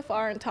myself with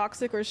aren't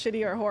toxic or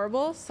shitty or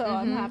horrible. So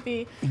I'm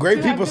happy. Great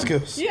to have people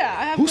good- skills. Yeah,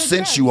 I have Who good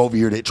sent friends. you over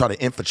here to try to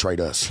infiltrate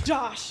us?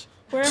 Josh,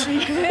 wherever you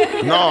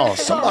been. No,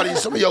 some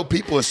of your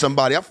people is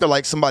somebody. I feel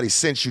like somebody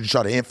sent you to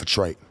try to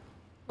infiltrate.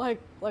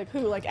 Like who?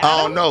 Like Adam? I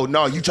don't know.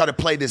 No, you try to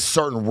play this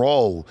certain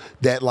role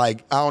that,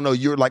 like, I don't know,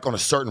 you're like on a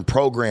certain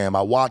program.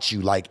 I watch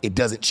you, like, it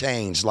doesn't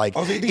change. Like,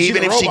 Oh, so you think she's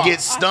even a if she robot?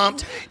 gets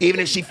stumped, even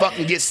if she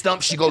fucking gets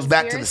stumped, she goes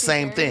back to the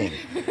same thing.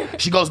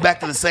 She goes back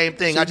to the same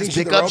thing. So I you just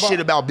think pick she's a up robot? shit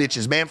about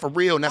bitches, man, for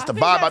real. And that's the I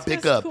think vibe I that's pick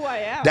just up. who I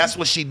am. That's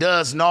what she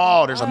does.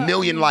 No, there's a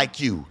million like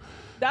you.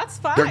 That's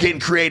fine. They're getting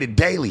created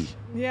daily.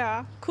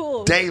 Yeah,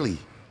 cool. Daily.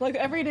 Like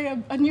every day,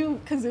 a new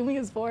Kazumi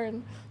is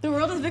born. The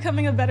world is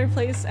becoming a better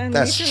place, and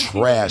That's nature is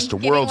trash. The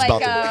healing. Giving world's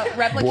like about to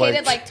replicated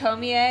Boy. like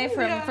Tomie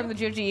from Yeah. the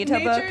Junji Ito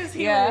book. Nature is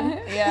Yeah,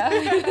 healing.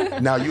 yeah.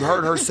 Now, you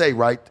heard her say,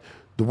 right?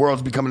 The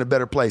world's becoming a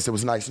better place. It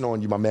was nice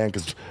knowing you, my man,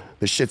 because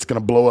the shit's going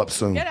to blow up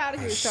soon. Get out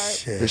of here,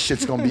 Sharp. This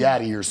shit's gonna be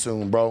out of here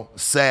soon, bro.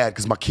 Sad,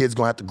 because my kids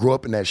gonna have to grow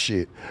up in that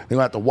shit. They're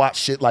gonna have to watch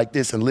shit like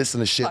this and listen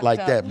to shit Fucked like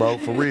up. that, bro.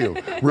 For real.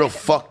 Real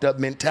fucked up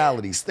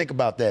mentalities. Think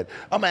about that.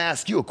 I'm gonna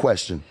ask you a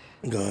question.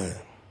 Go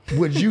ahead.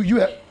 Would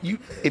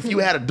if you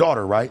had a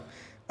daughter, right?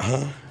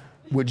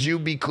 Would you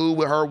be cool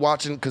with her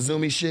watching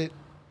Kazumi shit?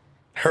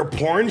 Her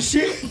porn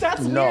shit?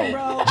 That's No. weird,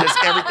 bro. Just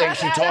everything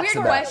she talks Weird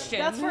about. question.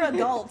 That's for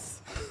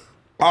adults.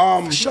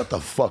 Shut the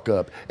fuck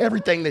up.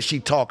 Everything that she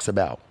talks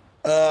about.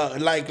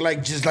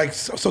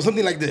 So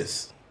something like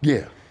this.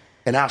 Yeah.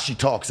 And how she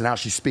talks and how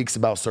she speaks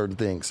about certain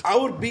things. I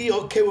would be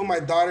okay with my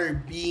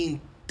daughter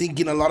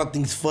thinking a lot of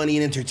things funny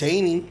and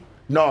entertaining.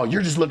 No,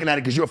 you're just looking at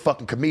it because you're a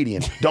fucking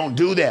comedian. Don't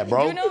do that,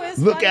 bro. You know it's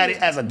Look funny. at it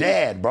as a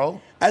dad,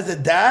 bro. As a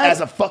dad?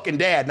 As a fucking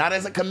dad, not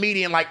as a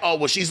comedian. Like, oh,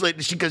 well,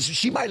 because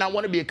she might not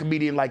want to be a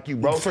comedian like you,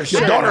 bro. For Your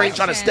sure. daughter ain't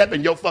trying to step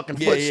in your fucking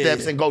Yeah,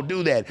 footsteps yeah. and go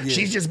do that.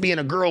 She's just being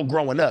a girl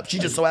growing up. She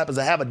just so happens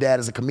to have a dad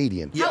as a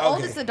comedian. Yeah, How old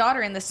okay. is the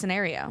daughter in this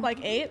scenario? Like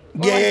 8?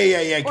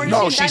 Yeah. Or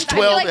No, she's she's 10.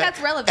 I feel 12. like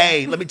that's relevant.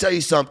 Hey, let me tell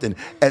you something.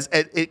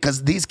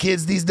 Because these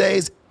kids these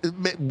days,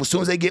 as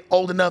soon as they get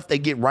old enough, they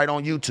get right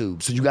on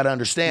YouTube. So you got to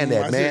understand I that,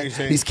 see what man. you're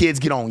saying. These kids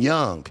get on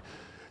young.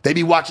 They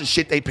be watching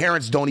shit they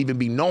parents don't even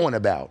be knowing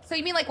about. So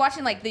you mean like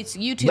watching like this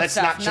YouTube Let's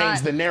stuff? not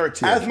change the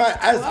narrative. One,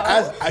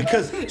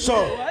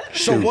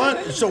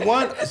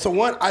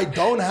 I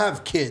don't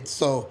have kids,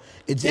 so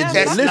it's Yeah,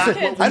 that's listen. not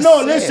what we I know.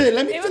 said. Listen,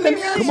 let me It would let be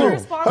me really answer.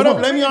 irresponsible Hold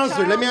up, let me for your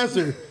answer. Let me child.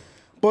 answer.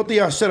 Both of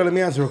y'all, shut up. Let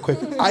me answer real quick.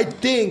 I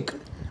think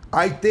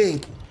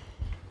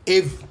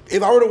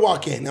if I were to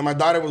walk in and my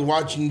daughter was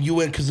watching you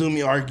and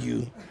Kazumi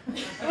argue,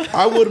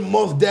 I would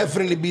most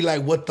definitely be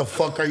like, what the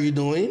fuck are you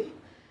doing?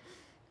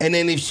 And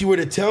then if she were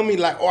to tell me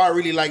like, oh, I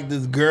really like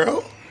this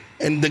girl,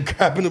 and the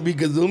happened to be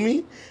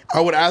Kazumi,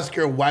 I would ask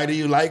her, why do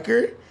you like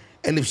her?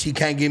 And if she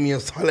can't give me a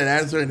solid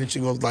answer, and then she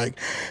goes like,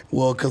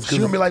 well, because... She's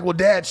gonna be like, well,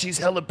 Dad, she's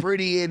hella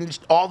pretty and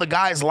all the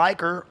guys like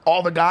her.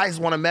 All the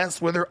guys want to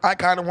mess with her. I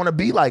kind of want to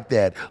be like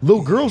that.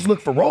 Little girls look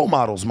for role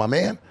models, my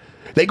man.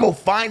 They go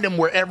find them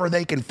wherever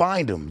they can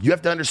find them. You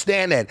have to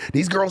understand that.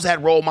 These girls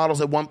had role models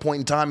at one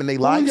point in time in their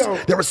lives.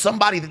 There was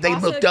somebody that they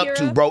looked up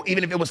to, bro,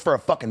 even if it was for a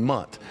fucking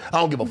month. I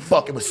don't give a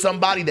fuck. It was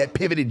somebody that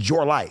pivoted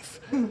your life.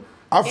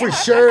 I for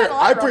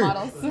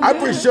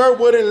sure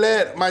wouldn't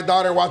let my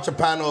daughter watch a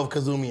panel of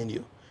Kazumi and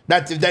you.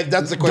 That's the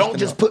question. Don't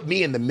just put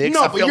me in the mix.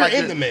 No, I but feel you're like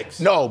in the mix.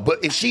 No,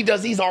 but if she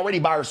does these already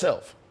by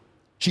herself.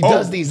 She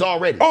does these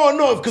already. Oh,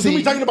 no, if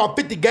Kazumi's talking about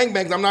 50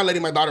 gangbangs, I'm not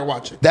letting my daughter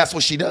watch it. That's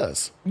what she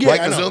does. Yeah, right,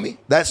 I know. Kazumi?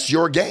 That's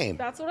your game.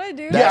 That's what I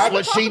do. That's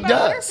what she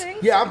does.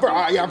 Yeah,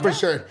 I'm for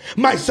sure.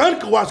 My son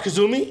could watch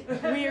Kazumi.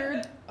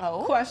 Weird.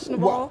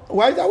 Questionable.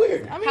 Why is that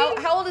weird? I mean,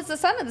 how old is the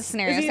son of the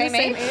scenario? Is he the Same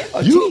same age?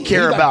 age? You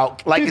care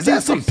about, like, is 15,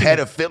 that some 16.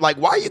 pedophile? Like,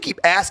 why you keep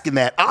asking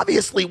that?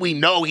 Obviously, we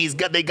know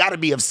they got to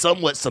be of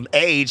somewhat some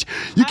age.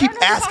 You keep don't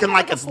know, asking talking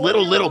like about it's the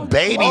little 4-year-old.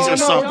 babies Oh, or no,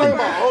 something. talking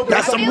about older.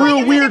 That's I some feel real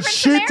like it's a weird different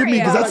shit to me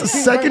because that's the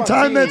scenario. second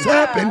time that's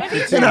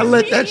happened, and I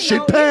let that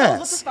shit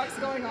pass. What the fuck's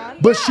going on?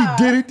 But she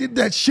did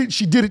that shit.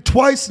 She did it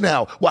twice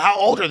now. Well, how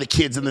old are the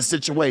kids in the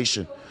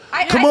situation? Come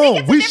I think on,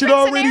 it's a we should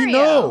different already scenario.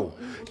 know.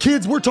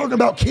 Kids, we're talking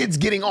about kids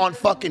getting on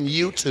fucking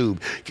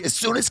YouTube. As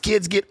soon as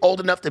kids get old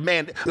enough to,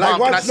 man,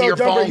 Mom, can I see your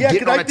phone?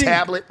 Getting on a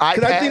tablet, iPad.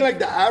 Because I think like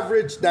the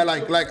average that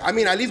I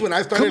mean, at least when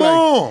I started, Come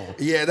on.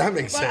 Yeah, that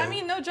makes But sense. I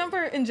mean, No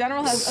Jumper in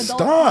general has adult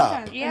Stop.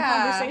 content. Yeah.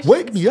 And conversations.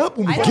 Wake me up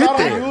when we But get not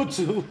there. on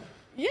YouTube.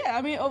 Yeah,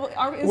 I mean,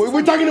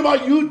 We're talking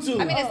about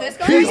YouTube. I mean, is this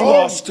going He's on?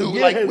 lost too.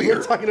 Yeah, Like we're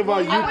we're talking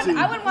about YouTube.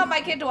 I wouldn't want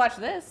my kid to watch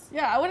this.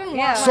 Yeah, I wouldn't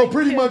Yeah. want. So my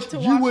pretty kid much to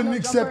you watch wouldn't No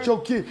accept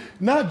Jumper. your kid.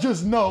 Not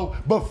just no,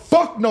 but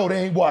fuck no,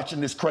 they ain't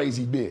watching this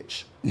crazy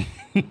bitch.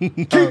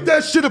 Keep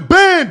that shit a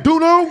band,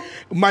 Duno.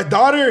 My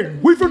daughter,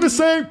 We from the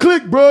same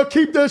clique, bro.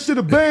 Keep that shit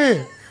a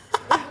band.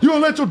 You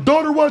gonna let your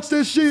daughter watch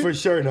that shit? for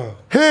sure, no.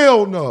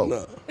 Hell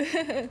no.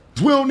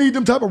 We don't need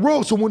them type of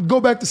roles. So when go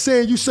back to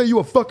saying you say you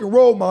a fucking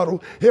role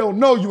model, hell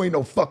no, you ain't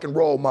no fucking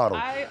role model.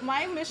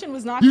 My mission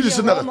was not You to just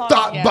be a another role model.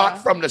 thought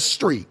bot from the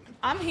street.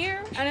 I'm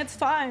here, and it's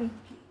fine.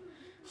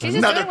 She's just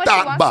Another doing what she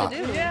thought wants bot.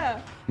 to do. Yeah.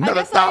 Another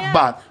guess I thought am,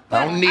 bot.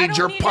 but I don't need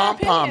your their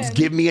pom-poms. opinion.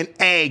 Give me an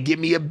A. Give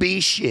me a B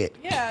shit.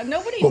 Yeah,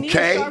 nobody Okay.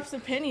 needs Sharp's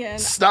opinion.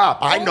 Stop.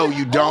 I know Only-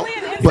 you don't. only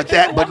an But insecure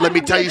let me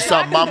woman tell would you be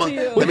something, attracted mama. to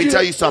you. Let me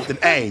tell you something.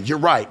 Hey, you're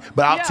right.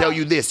 But I'll Yeah. tell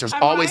you this. There's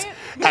I'm always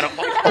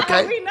right.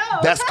 okay. We know.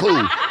 That's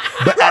cool.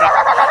 But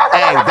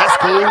hey, that's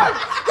cool.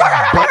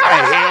 But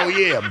hey, hell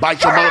yeah.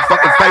 Bite your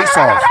motherfucking face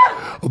off.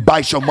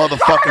 Bite your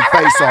motherfucking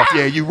face off.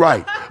 Yeah, you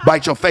right.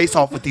 Bite your face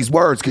off with these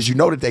words because you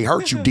know that they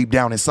hurt you deep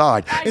down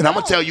inside. And I'm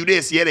gonna tell you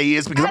this. Yeah, they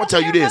is because I'm gonna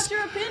tell you this.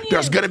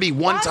 There's gonna be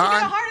one Why don't you get a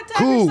time. heart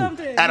attack or Cool.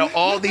 something? Out of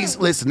all these,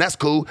 listen, that's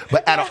cool.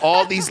 But out of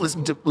all these,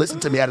 listen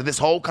to me. Out of this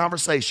whole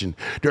conversation,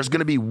 there's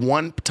gonna be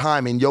one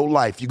time in your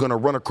life you're gonna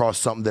run across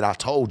something that I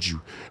told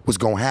you was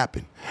gonna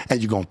happen,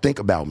 and you're gonna think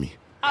about me.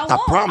 I I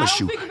won't. promise I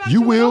you. don't think about You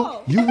you at will.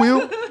 all. You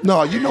will.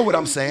 No, you know what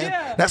I'm saying.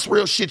 Yeah. That's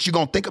real shit. You're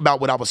going to think about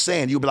what I was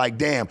saying. You'll be like,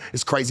 damn,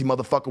 this crazy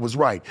motherfucker was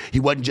right.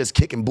 He wasn't just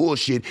kicking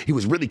bullshit. He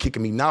was really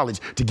kicking me knowledge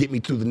to get me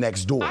through the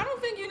next door. I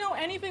don't think you know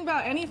anything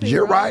about anything.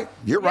 You're bro. right.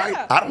 You're right.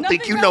 Yeah. I don't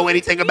think Nothing you know relevant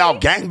anything to about me.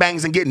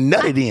 gangbangs and getting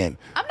nutted in.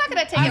 I'm not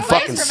gonna take You advice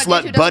fucking from a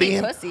slut dude who doesn't eat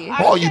buddying. pussy.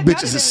 All you I bitches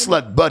don't is get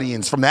slut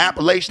buddyings. From the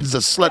Appalachians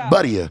of slut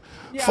buddier.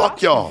 Yeah.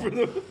 Fuck y'all.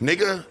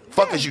 Nigga,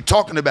 fuck is you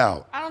talking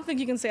about? I don't think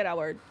you can say that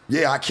word.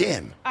 Yeah, I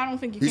can. I don't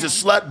think you He's can. a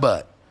slut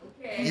butt.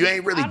 You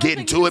ain't really I don't getting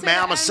think to you it, can man. say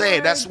I'm the going to say it.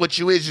 N-word. That's what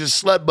you is, you're a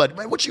slut butt.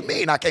 Man, what you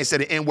mean I can't say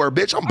the N-word,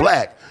 bitch? I'm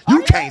black.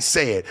 You can't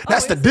say it.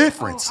 That's the is it?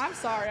 difference. Oh, I'm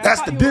sorry. I That's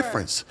thought the you were.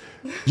 difference.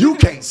 You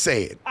can't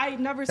say it. I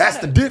never said That's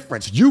the it.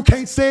 difference. You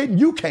can't say it and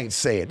you can't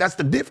say it. That's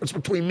the difference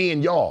between me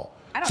and y'all.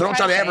 don't So don't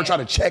try try to to ever say try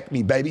it. to check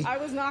me, baby. I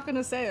was not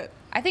gonna say it.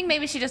 I think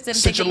maybe she just didn't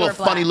Sit think your that you were little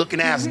black. funny looking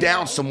ass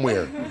down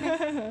somewhere.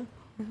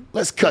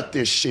 Let's cut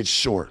this shit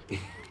short.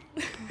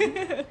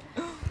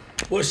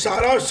 Well,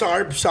 shout out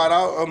Sharp, shout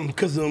out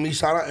Kazumi,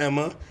 shout out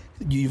Emma.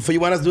 You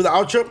want us to do the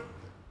outro?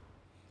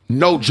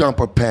 No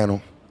jumper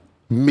panel.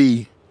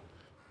 Me.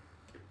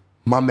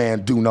 My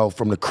man Duno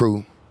from the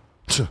crew.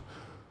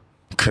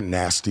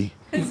 Canasty.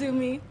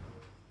 Izumi.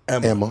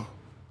 Emma.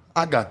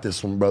 I got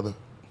this one, brother.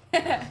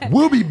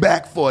 We'll be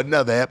back for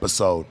another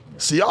episode.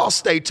 So y'all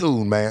stay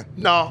tuned, man.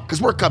 No,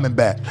 because we're coming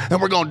back.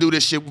 And we're going to do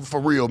this shit for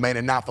real, man,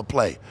 and not for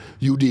play.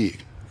 You dig.